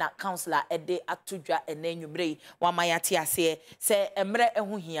and a counselor a day atudra and then you bray one my atia say emre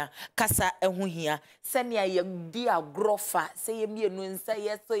ehuhia kasa ehuhia senia ye dia grofa say me no say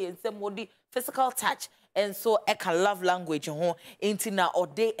yes so ye modi physical touch. And so I can love language intina or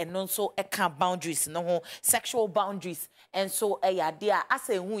day and also I can boundaries no sexual boundaries. And so dear I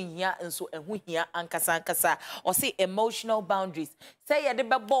say here and so here and kasa or say emotional boundaries. Say ya de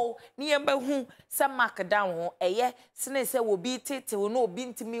babo near who some mark down sine say will be tit will no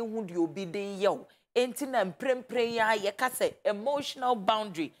be to me who you be de yo. Intina and prayer ye kase emotional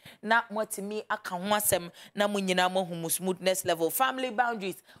boundary. Not what to me I can wasem na munyina mo smoothness level. Family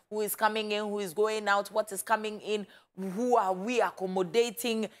boundaries, who is coming in, who is going out, what is coming in, who are we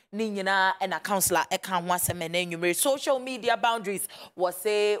accommodating ninyina and a counselor I can wasem and enumerate. Social media boundaries was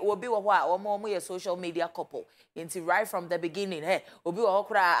say will be or more social media couple. Into right from the beginning, hey, will be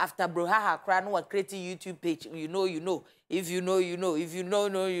after Brohaha cry no creating YouTube page, you know. If you know, you know. If you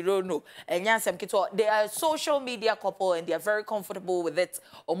know, you don't know. And they are a social media couple and they are very comfortable with it.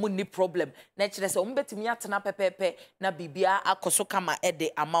 Omuni problem. Naturally, so na pepepe na bibia akoso kama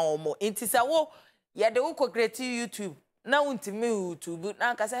ede ama omo. Inti sa wo ya de uko create YouTube. Na untimi YouTube.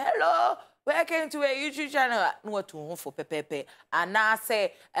 Na ka say hello. Welcome to a YouTube channel. No to for pepepe. And now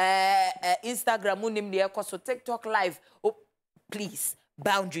say Instagram unim de akoso TikTok live. Oh, please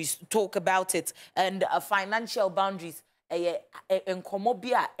boundaries. Talk about it and financial boundaries.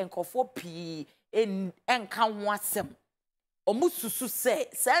 Enkomobia enkofo pi enka wasem omususu se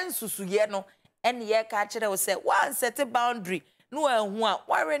sensusu ye no ene ye ka kire wo se one set boundary no ehu a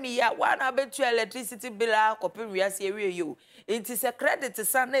ware ni ya one abetu electricity bill akopem wiase ewie yo enti se credit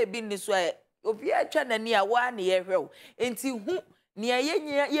san na ebi ni so obi atwa nani a wa na ye hwew enti hu ne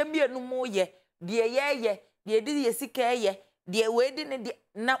ye mienu mo ye de ye de di ye sika ye de wedi ne de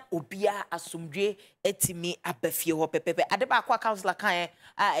na obia asomdwe etimi abafie ho pepepe adeba akwa counselor kan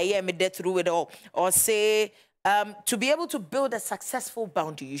me get through it all or say to be able to build a successful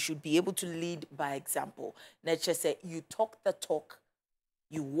boundary you should be able to lead by example. Nature say you talk the talk,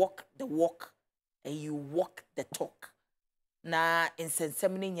 you walk the walk, and you walk the talk. Na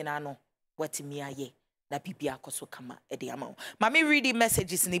insensemini nyina no watimi aye na bibia koso kama edi amao. Mami reading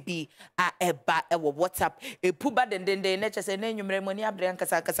messages ni bi eba ewo WhatsApp puba dendende nature say na nwumre moni abre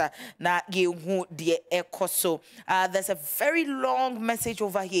kasa na ye hu de ekoso. There's a very long message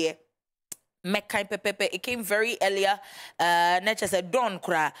over here. It came very earlier. Nature said, "Don't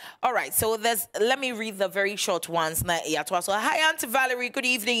cry." All right, so let me read the very short ones. So, hi, Auntie Valerie. Good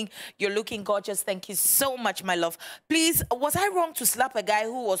evening. You're looking gorgeous. Thank you so much, my love. Please, was I wrong to slap a guy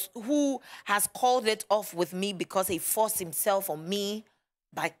who has called it off with me because he forced himself on me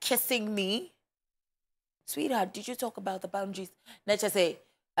by kissing me? Sweetheart, did you talk about the boundaries? Nature say,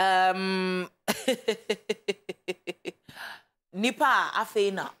 Nipa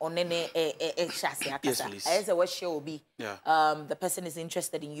afena onene shasi akasa. Yes, please. As a what show be. Yeah. The person is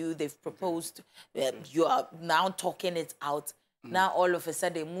interested in you. They've proposed. You are now talking it out. Now all of a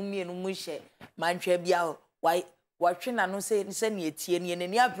sudden, mummy and mushe mantre biao. Why watching na no say ne tie ne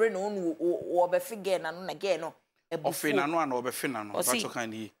ni abre no wo be figure na no na ge no ofina no an obefina no what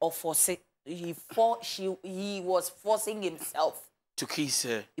kind he of force he was forcing himself to kiss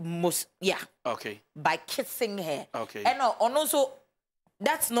her. Most, yeah. Okay. By kissing her. Okay. And also,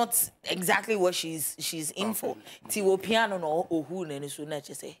 that's not exactly what she's in for. Ti piano no ohu na so na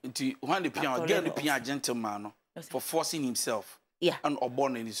say. Ti when the piano, girl the piano gentleman no, for forcing himself. Yeah. And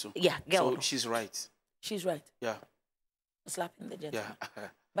obon any so. Yeah, girl. So she's right. She's right. Yeah. Slapping the gentleman. Yeah.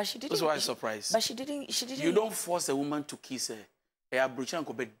 But she didn't. That's why I'm surprised. But she didn't. You don't force a woman to kiss her.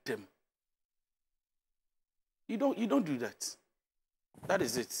 Them. You don't do that. That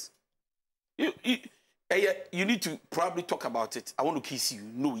is it. You need to probably talk about it. I want to kiss you.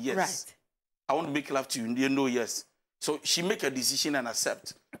 No, yes. Right. I want to make love to you. No, yes. So she make a decision and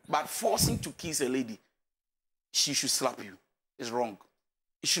accept. But forcing to kiss a lady, she should slap you. It's wrong.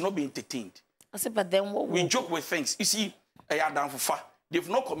 It should not be entertained. I said, but then what? We joke with things. You see, they've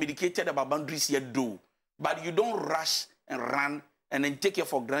not communicated about boundaries yet, though. But you don't rush and run and then take it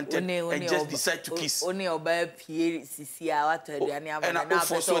for granted and just decide to kiss. Only obey and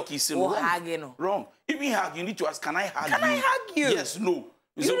force to kiss. Wrong. If you hug, you need to ask, can I hug you? Can I hug you? Yes, no.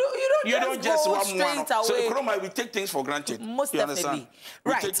 So you don't just go one straight away. So we take things for granted. Most definitely.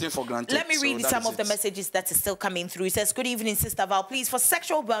 Right. We take things for granted. Let me read some of the messages that is still coming through. It says, good evening, Sister Val. Please, for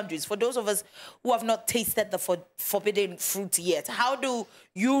sexual boundaries, for those of us who have not tasted the forbidden fruit yet, how do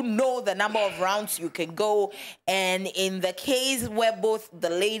you know the number of rounds you can go? And in the case where both the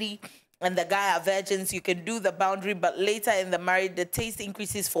lady and the guy are virgins, you can do the boundary, but later in the marriage, the taste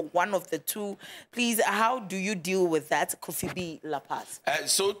increases for one of the two. Please, how do you deal with that? Kofi B. La Paz.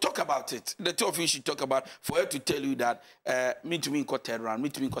 So talk about it. The two of you should talk about, for her to tell you that me to me in third round, me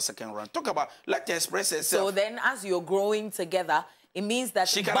to me in second round. Talk about, let her express herself. So then as you're growing together, it means that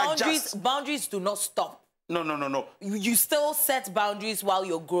boundaries do not stop. No. You still set boundaries while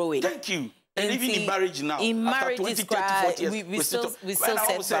you're growing. Thank you. And even in marriage now, in marriage, after 20, 30, 40 years, we still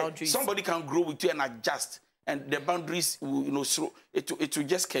set boundaries. Somebody can grow with you and adjust, and the boundaries will, it will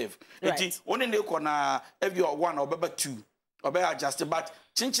just curve. Right. Only if you are one or two, or adjust, but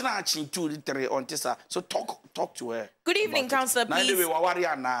chin 2, 3 on Tessa. So talk to her. Good evening, Counselor. Please.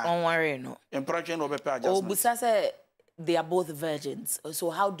 Don't worry, no. Oh, Busa said they are both virgins. So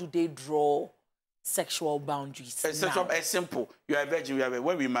how do they draw sexual boundaries? It's simple. You are a virgin.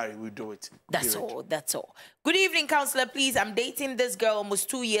 When we marry, we do it. That's all. That's all. Good evening, Counselor. Please, I'm dating this girl almost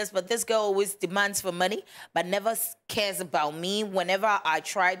 2 years, but this girl always demands for money, but never cares about me. Whenever I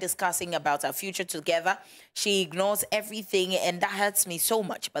try discussing about our future together, she ignores everything, and that hurts me so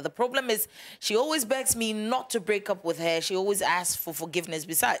much. But the problem is, she always begs me not to break up with her. She always asks for forgiveness.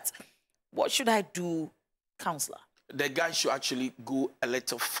 Besides, what should I do, Counselor? The guy should actually go a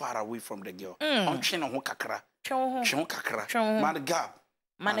little far away from the girl.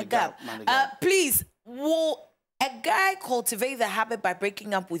 Please, will a guy cultivate the habit by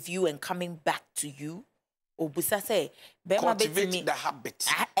breaking up with you and coming back to you? Cultivate the habit.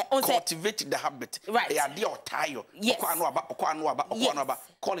 Cultivate the habit. Right. Yes.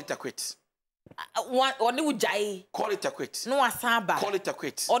 Call it a quit. Call it a quit. Call it a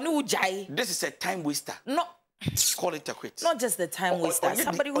quit. This is a time waster. No. Call it a quit. Not just the time waster.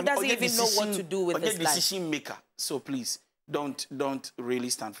 Somebody who doesn't even know what to do with this life. Decision maker. So please, don't really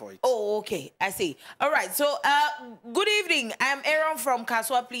stand for it. Oh, okay. I see. All right. So, good evening. I'm Aaron from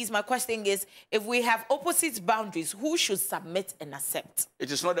Kaswa. Please, my question is, if we have opposite boundaries, who should submit and accept?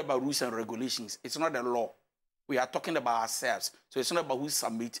 It is not about rules and regulations. It's not a law. We are talking about ourselves. So it's not about who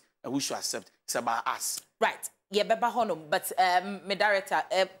submit and who should accept. It's about us. Right. Yeah, beba honum, but my director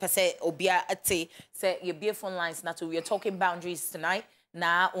per se obia ate say your be phone lines na to we are talking boundaries tonight.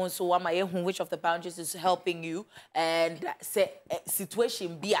 Na also one my which of the boundaries is helping you and say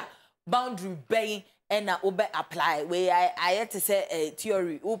situation be a boundary bay and na obe apply where I had to say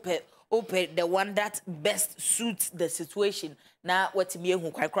theory open the one that best suits the situation. Na what me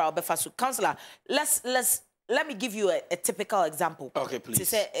who quite crowd be fast. Counselor, let me give you a typical example. Okay, please. To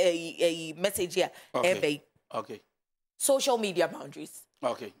say a message here. Okay. Okay. Social media boundaries.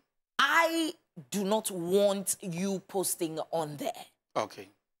 Okay. I do not want you posting on there. Okay.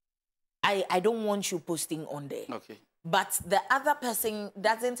 I don't want you posting on there. Okay. But the other person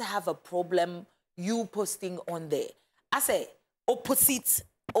doesn't have a problem you posting on there. I say opposite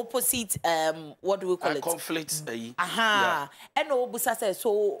what do we call it? Conflicts. Yeah. And Obusa says,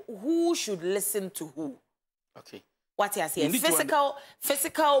 so who should listen to who? Okay. What I say?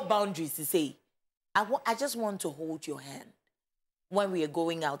 Physical boundaries to say. I just want to hold your hand when we are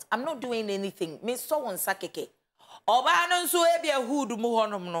going out. I'm not doing anything. Me so on sakeke. Oba no so e bia hood mu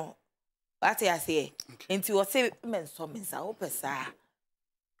honom no. What I say? Into your say men so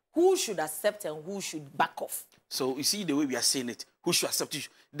who should accept and who should back off? So you see the way we are saying it, who should accept it?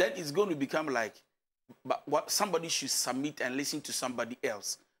 Then it's going to become like, but what somebody should submit and listen to somebody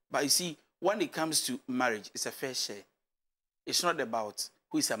else. But you see, when it comes to marriage, it's a fair share. It's not about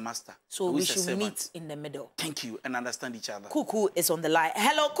who is a master. So we should meet in the middle. Thank you, and understand each other. Cuckoo is on the line.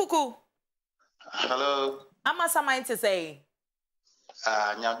 Hello, Cuckoo. Hello. I'm assigned to say.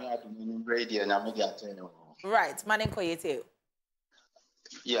 Right, my name is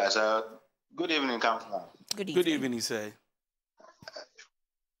Yes, good evening, Counselor. Good evening. Good evening, sir.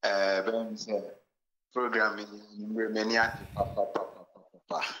 Programming,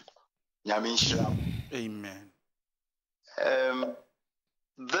 Amen.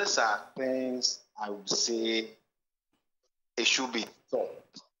 These are things I would say it should be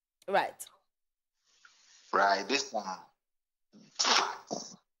taught. Right. Right. These are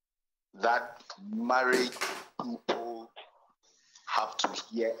facts that married people have to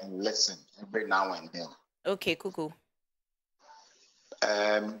hear and listen every now and then. Okay, Cuckoo.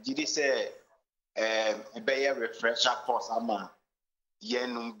 Did he say a better refresher course ama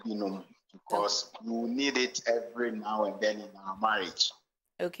yenum binum because you need it every now and then in our marriage.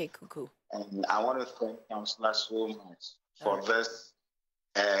 Okay, Cuckoo. And I want to thank Counselor so much for this.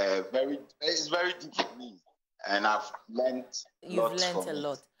 It's very deep for me, and I've learned. You've learned a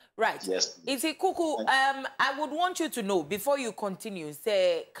lot. Right. Yes. It's a Cuckoo. I would want you to know before you continue.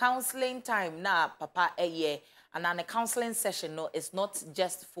 Say counseling time now, Papa a year, and then a counseling session. No, it's not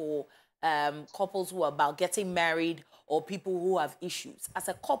just for couples who are about getting married or people who have issues. As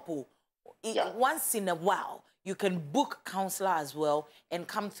a couple, once in a while, you can book a counselor as well and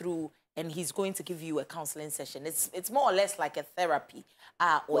come through, and he's going to give you a counseling session. It's more or less like a therapy.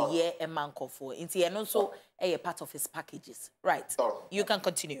 Or a man for and also a part of his packages. Right. You can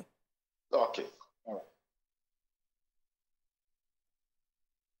continue. Okay. All right.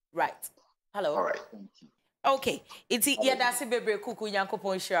 Right. Hello. All right. Thank you. Okay. It's that's a baby Cuckoo yanko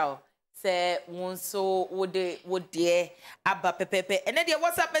ponshao. Say so would dear abba pepe and then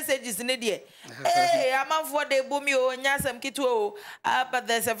WhatsApp messages in the hey, I'm for the boomio nyasam kito. But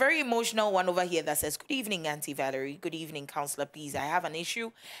there's a very emotional one over here that says, good evening, Auntie Valerie. Good evening, counselor. Please, I have an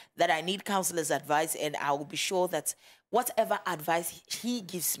issue that I need counselor's advice, and I will be sure that whatever advice he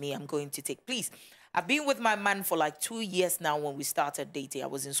gives me, I'm going to take. Please, I've been with my man for like 2 years now. When we started dating, I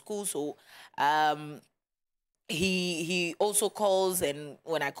was in school, so he also calls, and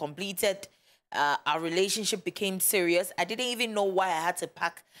when I completed, our relationship became serious. I didn't even know why I had to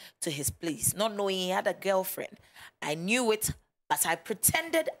pack to his place, not knowing he had a girlfriend. I knew it, but I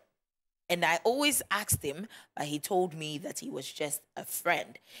pretended, and I always asked him, but he told me that he was just a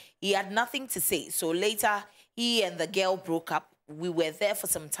friend. He had nothing to say. So later, he and the girl broke up. We were there for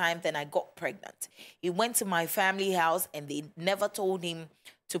some time, then I got pregnant. He went to my family house, and they never told him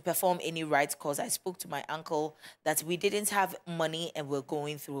to perform any rites because I spoke to my uncle that we didn't have money and we're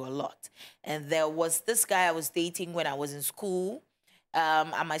going through a lot. And there was this guy I was dating when I was in school,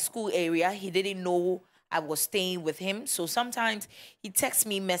 at my school area. He didn't know I was staying with him. So sometimes he texts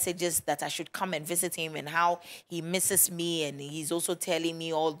me messages that I should come and visit him and how he misses me. And he's also telling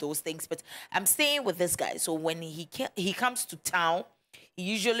me all those things. But I'm staying with this guy. So when he comes to town, he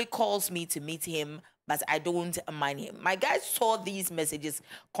usually calls me to meet him, but I don't mind him. My guy saw these messages,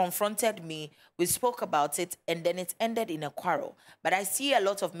 confronted me. We spoke about it, and then it ended in a quarrel. But I see a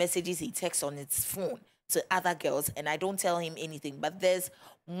lot of messages he texts on his phone to other girls, and I don't tell him anything. But there's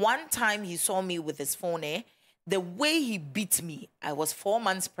one time he saw me with his phone, the way he beat me, I was 4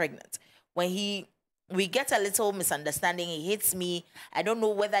 months pregnant. When we get a little misunderstanding, he hits me. I don't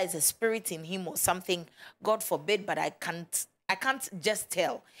know whether it's a spirit in him or something, God forbid, but I can't just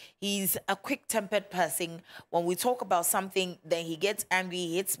tell. He's a quick-tempered person. When we talk about something, then he gets angry,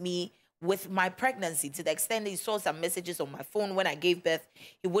 he hits me with my pregnancy, to the extent he saw some messages on my phone when I gave birth.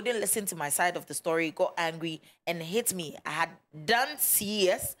 He wouldn't listen to my side of the story, got angry, and hit me. I had done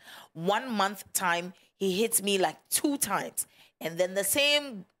CS 1 month time. He hit me like 2 times. And then the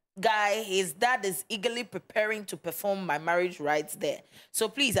same guy, his dad is eagerly preparing to perform my marriage rites there. So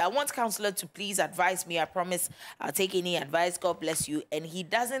please, I want counselor to please advise me. I promise I'll take any advice. God bless you. And he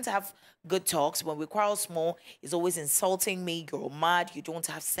doesn't have good talks. When we quarrel small, he's always insulting me. You're mad. You don't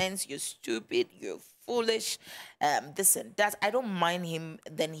have sense. You're stupid. You're foolish. This and that. I don't mind him.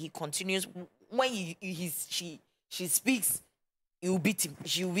 Then he continues. When she speaks, you beat him.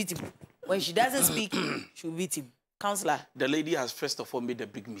 She'll beat him. When she doesn't speak, she'll beat him. Counselor. The lady has first of all made a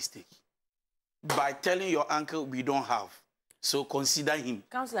big mistake by telling your uncle we don't have. So consider him.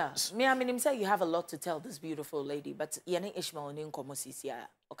 Counselor, I mean, say you have a lot to tell this beautiful lady, but Yene Ishmael ni nkomo sisia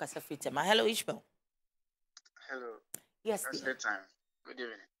okasa fitema. Hello, Ishmael. Hello. Yes, That's dear. the time. Good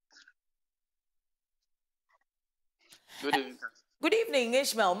evening. Good evening. Good evening,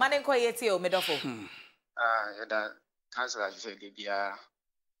 Ishmael. Manenko yeti o medofo. Yeah, council as you said, they are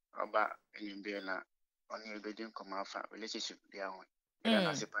about in Bena on your bedroom come out relationship. They are on. And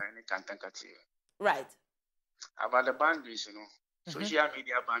as a parent, KANTANKA. Right. About the boundaries, you know, social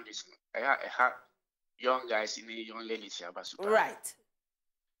media boundaries. I have young guys in the young ladies about super. Right.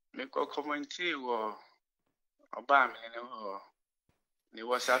 Make a commentary or about the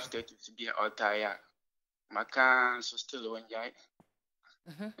WhatsApp status to be out there. Maka so still one guy.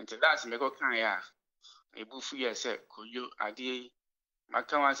 Until that's me go can ya. A bufu ye say koyo ade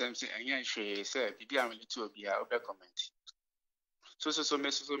maka wan say enye hwe say bibi am le to obi a obe comment. So me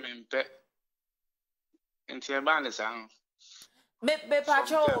mpe. Until ban the sound. Me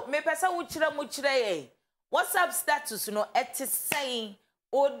pacho me pesa wo kire mu kire ye. WhatsApp status no say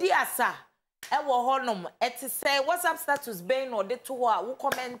odi asa e wo honom say WhatsApp status ben no de to ho a wo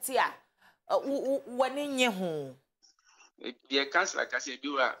comment ya. Wani nye ho. The council like I said,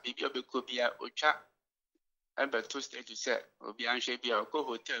 you are baby obe kobia ocha. Ebe to state to say obi anhwe bia ko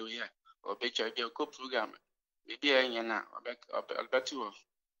hotel here obe cha bia ko program. Baby enye na obe to.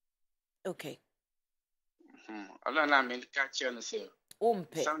 Okay. Allah na me catch you say.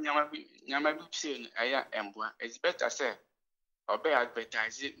 Umpe. Some nyama bi say aya emboa. It's better say obe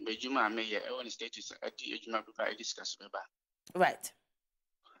advertise mejuma me here e won status ati ejuma bi ba discuss beba. Right.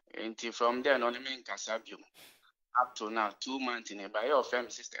 Until from there, on the main Casabium. Up to now, 2 months in a by your family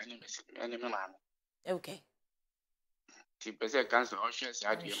sister enemy man. Okay. T Council or shares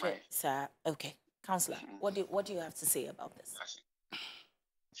sir. Okay. Counselor, what do you have to say about this?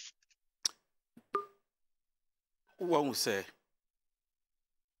 One will say,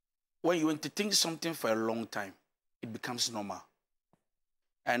 when you entertain something for a long time, it becomes normal.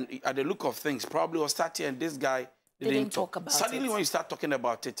 And at the look of things, probably was starting and this guy didn't talk about Suddenly, it. Suddenly, when you start talking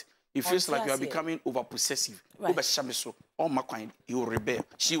about it, it feels like you are becoming over-possessive. Right. Oh, my kind, you will rebel.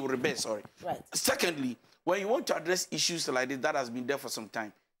 She will rebel, sorry. Right. Secondly, when you want to address issues like this, that has been there for some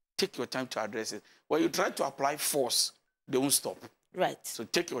time, take your time to address it. When you try to apply force, they won't stop. Right. So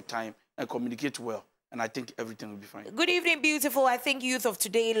take your time and communicate well, and I think everything will be fine. Good evening, beautiful. I think youth of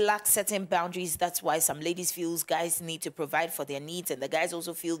today lack certain boundaries. That's why some ladies feel guys need to provide for their needs, and the guys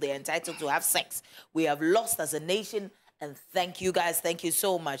also feel they're entitled to have sex. We have lost as a nation, and thank you guys. Thank you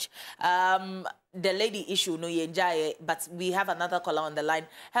so much. The lady issue, no, you enjoy it, but we have another caller on the line.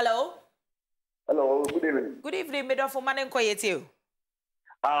 Hello. Hello, good evening. Good evening, Middle for Man and Quiet you.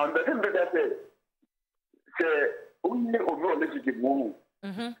 The thing that say, only over relationship move.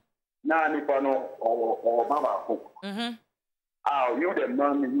 Now, Nipano or Mama. You the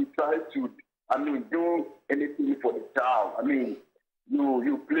man, you try to, do anything for the child. I mean,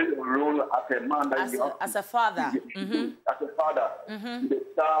 you play a role as a man, as a father. As a father, the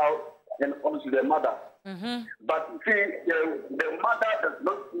child, and also the mother. But see, the mother does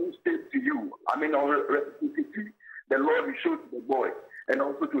not state to you. I mean, the Lord will show to the boy, and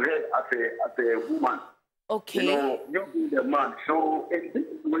also to her as a woman. Okay. You be the man. So in this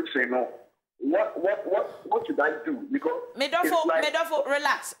situation, what should I do? Because Medofo,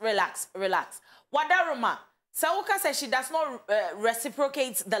 relax. Wadaruma, Sauka says she does not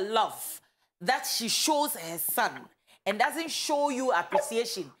reciprocate the love that she shows her son and doesn't show you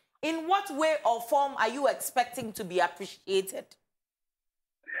appreciation. In what way or form are you expecting to be appreciated?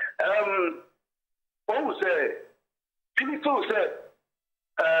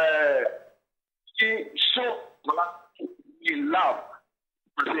 She showed love.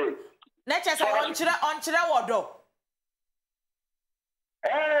 Nature say on chira wodo.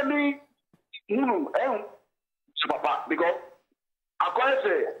 Papa, because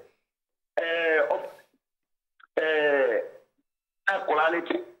I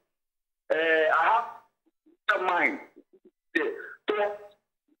quality. I have a mind.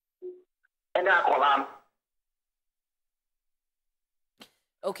 And I call.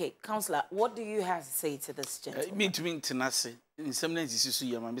 Okay, Counselor, what do you have to say to this gentleman? Me to me, Tenase. In some names, this is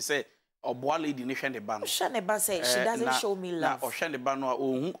you. I say, or boy lady, ne shane ban. Shane ban say she doesn't show me love. Or shane ban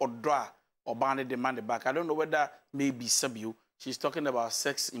or draw or ban the man back. I don't know whether maybe Sabu. She's talking about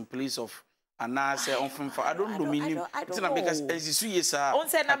sex in place of. And now say on from I don't know meaning. I don't know because as you say,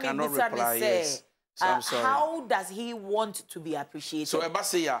 I cannot reply. Yes. So I'm sorry. How does he want to be appreciated? So Eba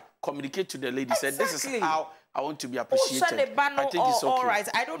say communicate to the lady. Exactly. Said this is how I want to be appreciated. I think it's okay. All right.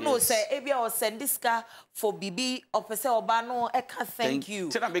 I don't know, say, Ebia or send this car for Bibi or Pese Obano, Eka, thank you.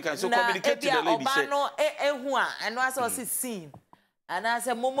 So communicate to the lady. Obano, and was also seen. And I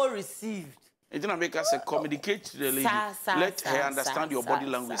said, Momo received. It didn't make us communicate to the lady. Let her understand your body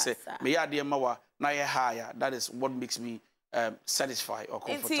language. Say, may I dear Mawa, na higher. That is what makes me satisfied or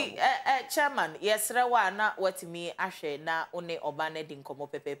comfortable. Chairman, yes, Rawana, what me, Ashe, na one Obane din komo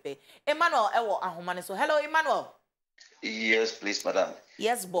pepepe. Emmanuel, Ewo Ahumane. So, hello, Emmanuel. Yes, please, madam.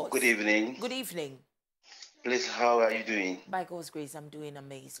 Yes, boss. Good evening. Good evening. Please, how are you doing? By God's grace, I'm doing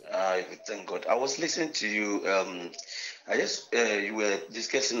amazing. Thank God. I was listening to you. You were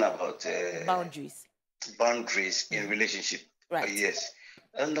discussing about boundaries. Boundaries in relationship. Right. Yes.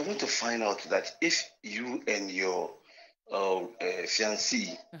 And I want to find out that if you and your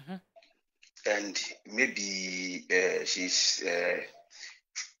fiancée, and maybe she's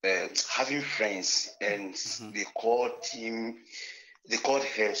having friends, and they called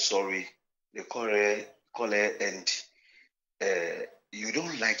her, and you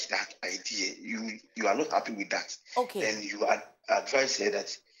don't like that idea. You are not happy with that. Okay. And you advise her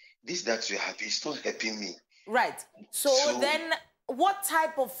that this that you have is not helping me. Right. So then, what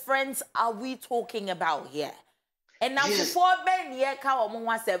type of friends are we talking about here? And now before Ben Yeka or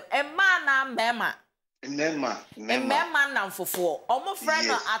Mwaseb, a man and Mema. Mema now for almost friends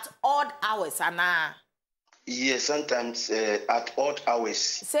at odd hours, Anna. Yes, sometimes at odd hours.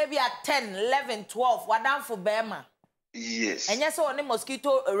 Say we at 10, 11, 12, what down for Bema? Yes. And yes, on the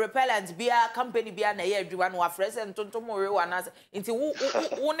mosquito repellent be a company be an air, do one who are friends and Tontomoro and us into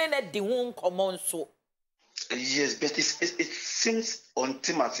one in a de common so. Yes, but it seems on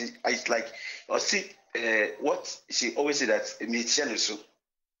Timothy, it's like, or see, what she always said that me so.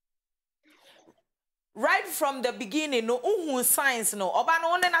 Right from the beginning, no science, no,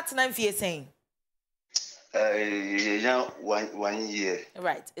 Obano on that 9 years saying. 1 year.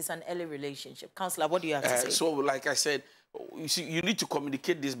 Right, it's an early relationship. Counselor, what do you have to say? So, like I said, you see, you need to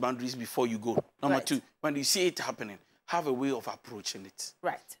communicate these boundaries before you go. Number two, when you see it happening, have a way of approaching it.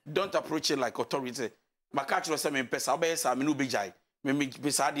 Right. Don't approach it like authority. My catch was saying, "Pesa, obesa, me no bijai. Me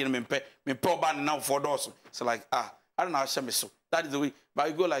pesa di me ban now for those." So like, I don't know how so. That is the way. But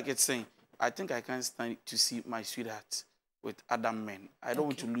you go like it's saying, I think I can't stand to see my sweetheart with other men. I don't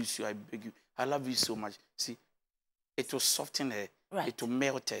want to lose you. I beg you. I love you so much. See, it will soften her. Right. It will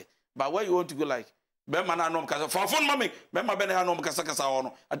melt her. But where you want to go like,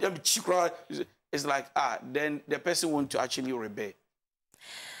 it's like, then the person want to actually rebel.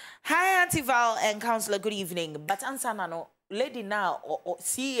 Hi, Auntie Val and Counselor, good evening. But answer no, lady now, or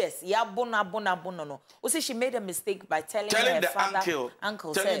CS, ya bona no. Also, she made a mistake by telling her the father,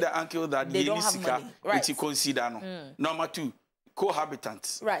 uncle the uncle that they don't have money. Right. It's consider no. Number two,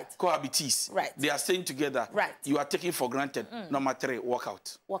 cohabitants. Right. Cohabitees. Right. They are staying together. Right. You are taking for granted. Number three, walk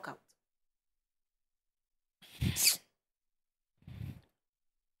out. Walk out.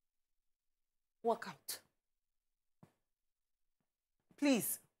 Walk out.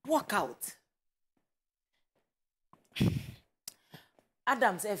 Please, walk out.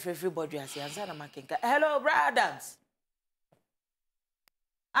 Adams, everybody has the answer. Hello, Brother Adams.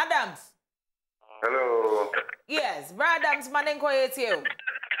 Adams. Hello. Yes, Brother Adams, Manenko Etio.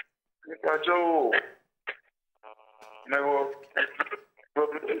 Joe. No.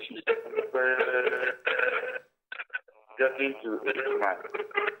 Getting to 8 months.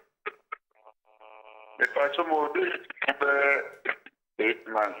 If I told 8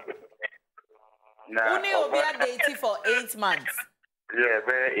 months. Now, only will be dating for 8 months. Yeah,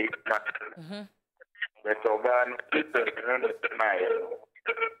 very 8 months. But Oban,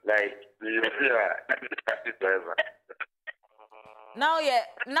 like you taxi driver. Now you're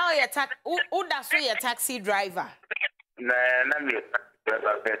who does your taxi driver? Nah, me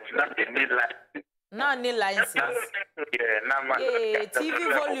driver, but not need license. No need license. Yeah, TV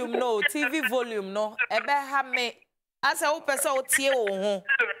volume no. Ebe ha me. Asa who person o tie wo ho.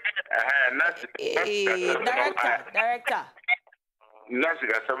 Director.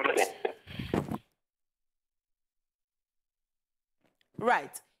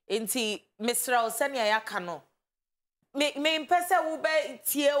 Right. Inti Mr. Osenia yakano. Me mpese wo be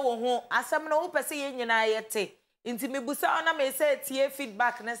tie wo ho. Asam no wo pese ye nyina yete. Inti me busa na me say tie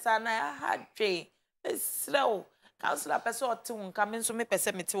feedback na sa na ha twe. Mr. Counselor pese o te wonka me nso me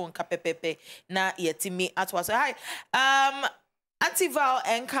pese me te wonka pepepe na yetimi atwa so. Hi. Auntie Val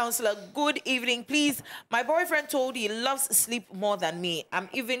and Counselor, good evening. Please, my boyfriend told he loves sleep more than me. I'm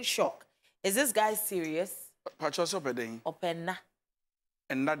even shocked. Is this guy serious? Pachoso pedeng. Openna.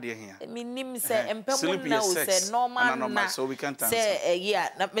 and not there here. Minim say empemu Sleep na is o sex. say normal na So we can't answer. say yeah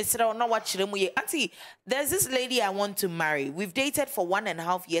na mesra no watch them ye. Auntie, there's this lady I want to marry. We've dated for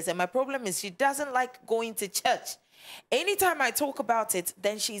 1.5 years and my problem is she doesn't like going to church. Anytime I talk about it,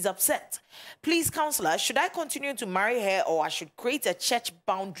 then she's upset. Please, counselor, should I continue to marry her or I should create a church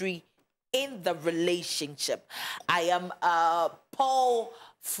boundary in the relationship? I am Paul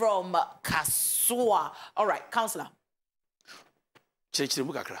from Kasua. All right, counselor.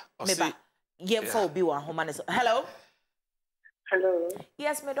 Hello? Hello.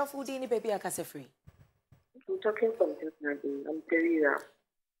 Yes, me dofu dini baby akase free. I'm talking from Technology. I'm Teresa.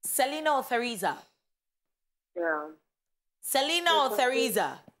 Selena or Theresa? Yeah. Selena or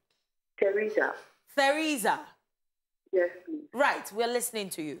Theresa? Teresa. Theresa. Yes, please. Right, we're listening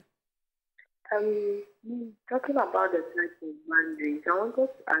to you. Talking about the type of boundaries, I wanted to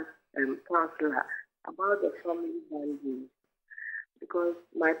ask counselor about the family boundaries because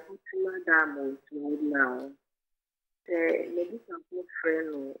my partner diamond right now, maybe some good friend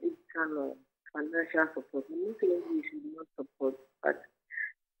or it's kind of financial support. I'm not saying we should not support, but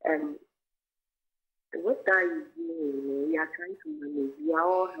what that is doing, we are trying to manage. We are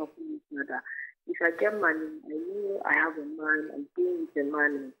all helping each other. If I get money, I know I have a man, I'm paying with the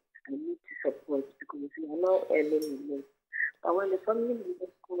money. I need to support because we are not earning enough. But when the family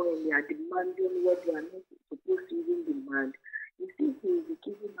members call and they are demanding what they are not supposed to even demand, you see he is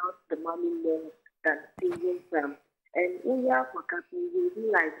giving out the money more than saving them. And we are for captain, he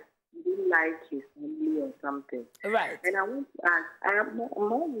didn't like his family or something. Right. And I want to ask, I am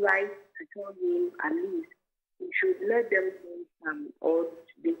more right to tell him at least he should let them know some, or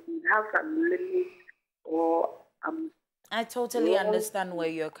they should have some limits, or I totally understand where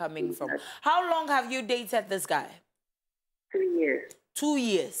you're coming from. How long have you dated this guy? 3 years. 2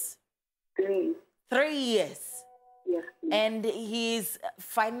 years? 3. 3 years? Yes, please. And he's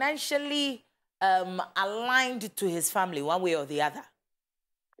financially aligned to his family one way or the other?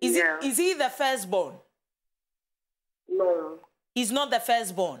 Is he the firstborn? No. He's not the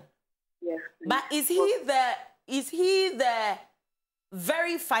firstborn? Yes, please. But is he the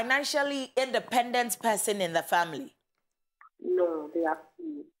very financially independent person in the family? No, they are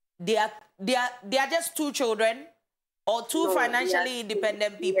two. They are just 2 children or 2 financially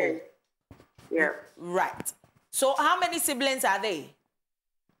independent people? Yes. Yeah. Right. So how many siblings are they?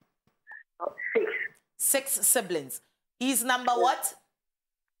 6. 6 siblings. He's number what?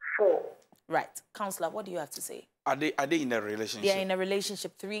 4. Right. Counselor, what do you have to say? Are they in a relationship? They're in a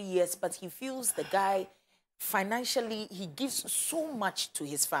relationship 3 years, but he feels the guy financially, he gives so much to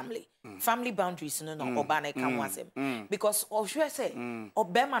his family. Family boundaries, because then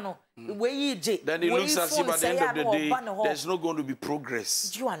it looks as if at the end of the day, there's not going to be progress.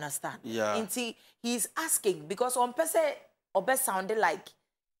 Do you understand? Yeah. And he's asking, because on Pese, Obe sounded like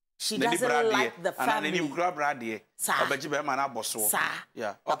she doesn't like the family.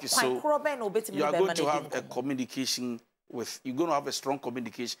 Yeah. Okay, so you are going to have a communication you're going to have a strong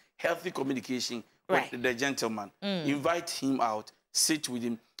communication, healthy communication with the gentleman. Invite him out, sit with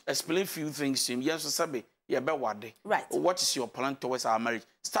him, explain a few things to him. Yes, Sabe, right. What is your plan towards our marriage?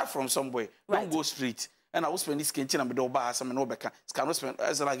 Start from somewhere. Don't go straight. And I will spend this kitchen and be over some no back. Cannot spend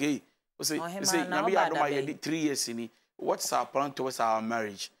as like hey. Say, maybe I don't 3 years in it. What's our plan towards our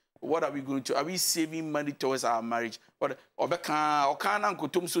marriage? What are we going to? Are we saving money towards our marriage? What or can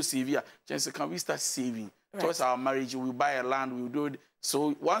we start saving towards our marriage? We'll buy a land, we'll do it.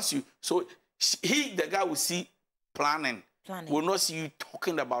 So once the guy will see planning. Will not see you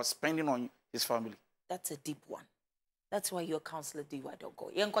talking about spending on his family. That's a deep one. That's why you're counselor DY don't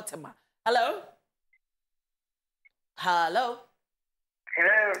go. Hello? Hello?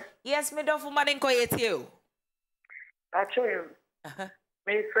 Hello? Yes, me don't man inko you. I'll show you.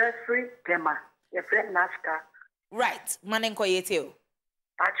 My first free tema. Your friend Nashka. Right. Man inko you.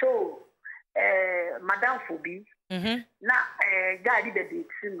 I'll show Madame Fubi. Na guy did the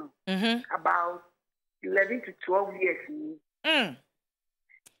date, about 11 to 12 years. Dating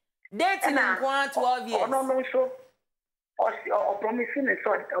in 12 years. Oh, no, so. Or promising a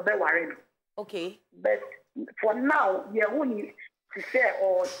sort of a worry. Okay. But for now, we are only to say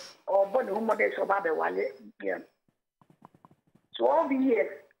or born home days of Abba Wale. 12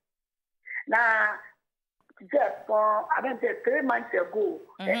 years. Now, for I don't say 3 months ago,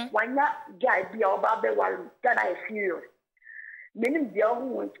 when that guy be our Abba Wale, that I serious. Meaning the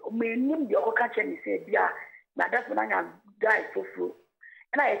old meaning the old catcher said, yeah, now that's when I died so full.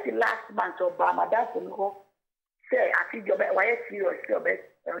 And I see last month Obama, that's when go say, I think you're why serious, your best,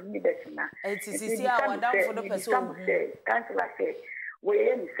 need that now. It's our down for the person. Councillor said, we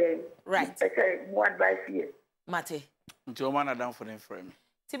ain't saying, right. I say, more advice here. Mate. Until man are down for them for me.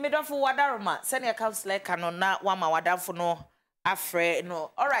 Timidofo wadaroma senior counselor kanona wama wadafo no afre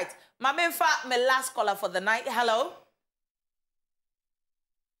no. All right. Mamenfa my last caller for the night. Hello.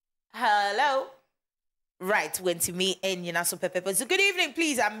 Hello. Right, went to me and Yinaso Pepe. So good evening,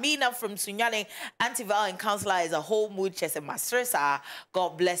 please. I'm Mina from Sunyane. Antival and counselor is a whole mood chess and masters.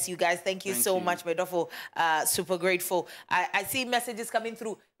 God bless you guys. Thank you so much, Medofo. Super grateful. I see messages coming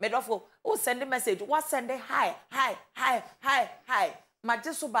through. Medofo, oh, send a message. What send it? Hi.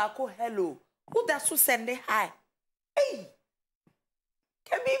 Majeso Bako, hello. Who does who send it? Hi. Hey.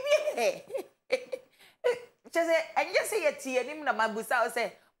 Can be here. Just say, and just say a tea and him na mabusa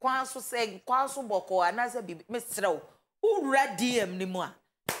say. Kwanso say kwanso boko anaza bibi Mr. Who read DM ni mo?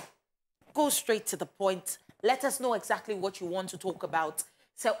 Go straight to the point. Let us know exactly what you want to talk about.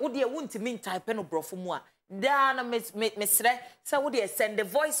 Say odi e wunti min type no brofo mu a. Da na Mr. Say odi send the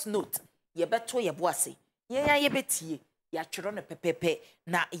voice note. Ye beto ye boase. Ye betie. Ya chiro na pepepe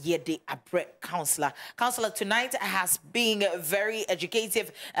na ye de abre counselor. Counselor tonight has been very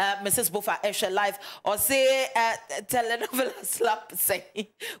educative. Mrs. Bofa Esha Live or say telenovela slap say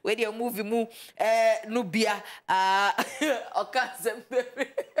where you movie mu nubia okazem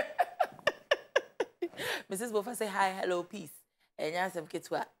Mrs. Bofa say hi, hello, peace. And yasem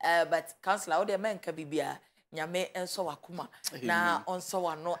kitwa but counselor all the men can be bia nyame enso wakuma na onso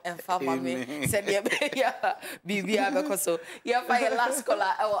wano emfa mame said ya bibia bekoso ya for your last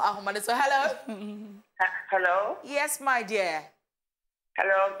caller ahomane. So hello. Yes my dear.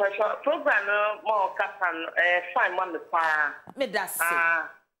 Hello, program more kasan fine one pa Me that's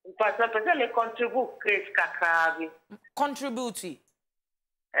but me contribute Chris Kakabi contribute to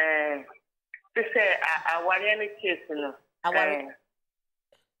say our any case no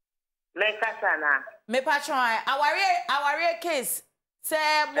Lekasana. Me patron, our case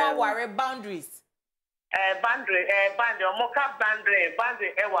say more worry boundaries. Boundary, mocha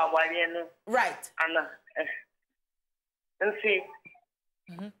boundary, ewa warienu. Right. Anna. And see.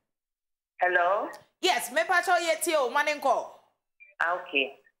 Hello? Yes, me patron yeti o maninko. Okay.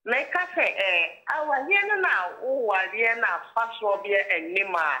 Lekase our yenu na wariena faswa bia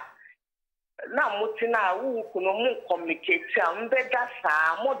enima. Na mutina wu kuno mu communicate mbeda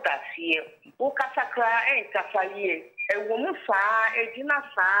sa modasie wo kasakra kasa ye ewo mu sa ejina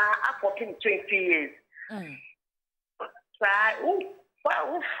sa akopin 20 years sa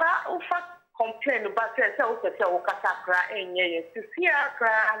ufa complain about say wo kasakra enye ye sisia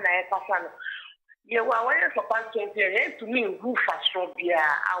kra na kasa no ye wa wa for 20 years to me who fashion bia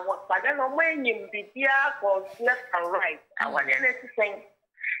awon pada no mo enyim bibia cause left and right awon ye say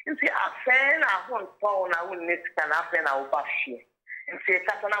nti afen ahon phone na won net kan afen na obashi nti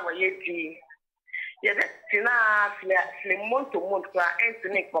kasa na wa yedi ye de tina fle monto kwa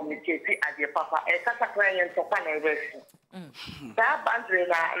entine communicate ade papa kasa kran yen to pa na resi da boundary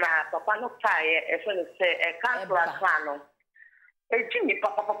na papa no kai so ne say cancel plan no ejimi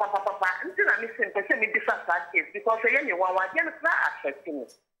papa nti na me say me different case because ye me wan je no affect me.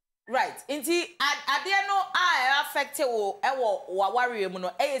 Right. Inti ade no affect wo ewo waware mu no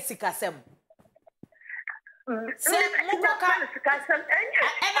sikasem. Se mo ka sikasem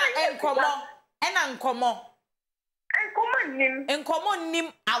enkomo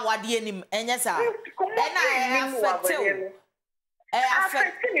nim awade nim enye sa affect wo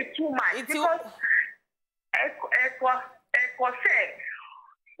affect me too much because say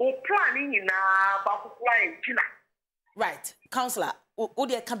o plan na ba kukwa enjina. Right. Counselor,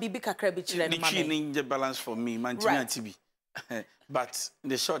 Odia can be big kakra bi chile no the balance for me, man, right. But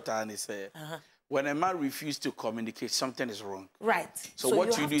the short answer is when a man refuses to communicate, something is wrong. Right. So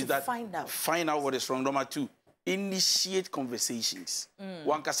what you do is that find out what is wrong. Number two, initiate conversations.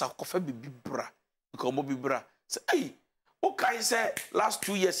 One kasa kofe bibi bra, komo bibi bra. Say, hey, okay, say last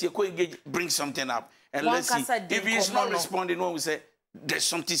 2 years you go engage, bring something up, and let's see if he is not responding. When we say there's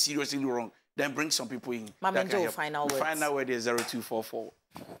something seriously wrong. Then bring some people in. Find out where there's 0244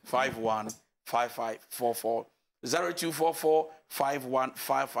 51 5544 0244 51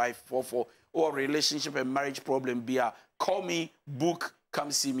 5544 or relationship and marriage problem beer. Call me, book, come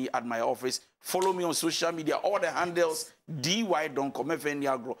see me at my office. Follow me on social media, all the handles dy.com.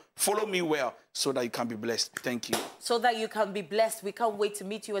 Follow me well so that you can be blessed. Thank you. So that you can be blessed. We can't wait to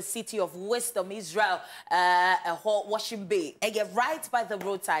meet you at City of Wisdom, Israel, a hot washing bay. And you're right by the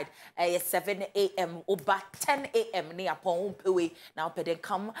roadside. 7 a.m. or by 10 a.m. near Pompewe. Now, then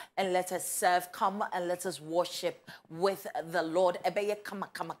come and let us serve. Come and let us worship with the Lord. Come.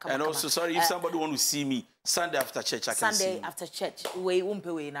 And also, sorry, if somebody want to see me, Sunday after church, I can see you. Sunday after church. We won't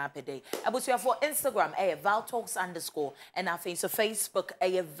be in our day. for Instagram, Valtalks _ and I think so Facebook,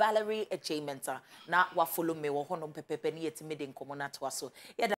 Valerie Ejimenta. Na wa follow me wo hono pepepe ni yetimi de nkomo na to aso.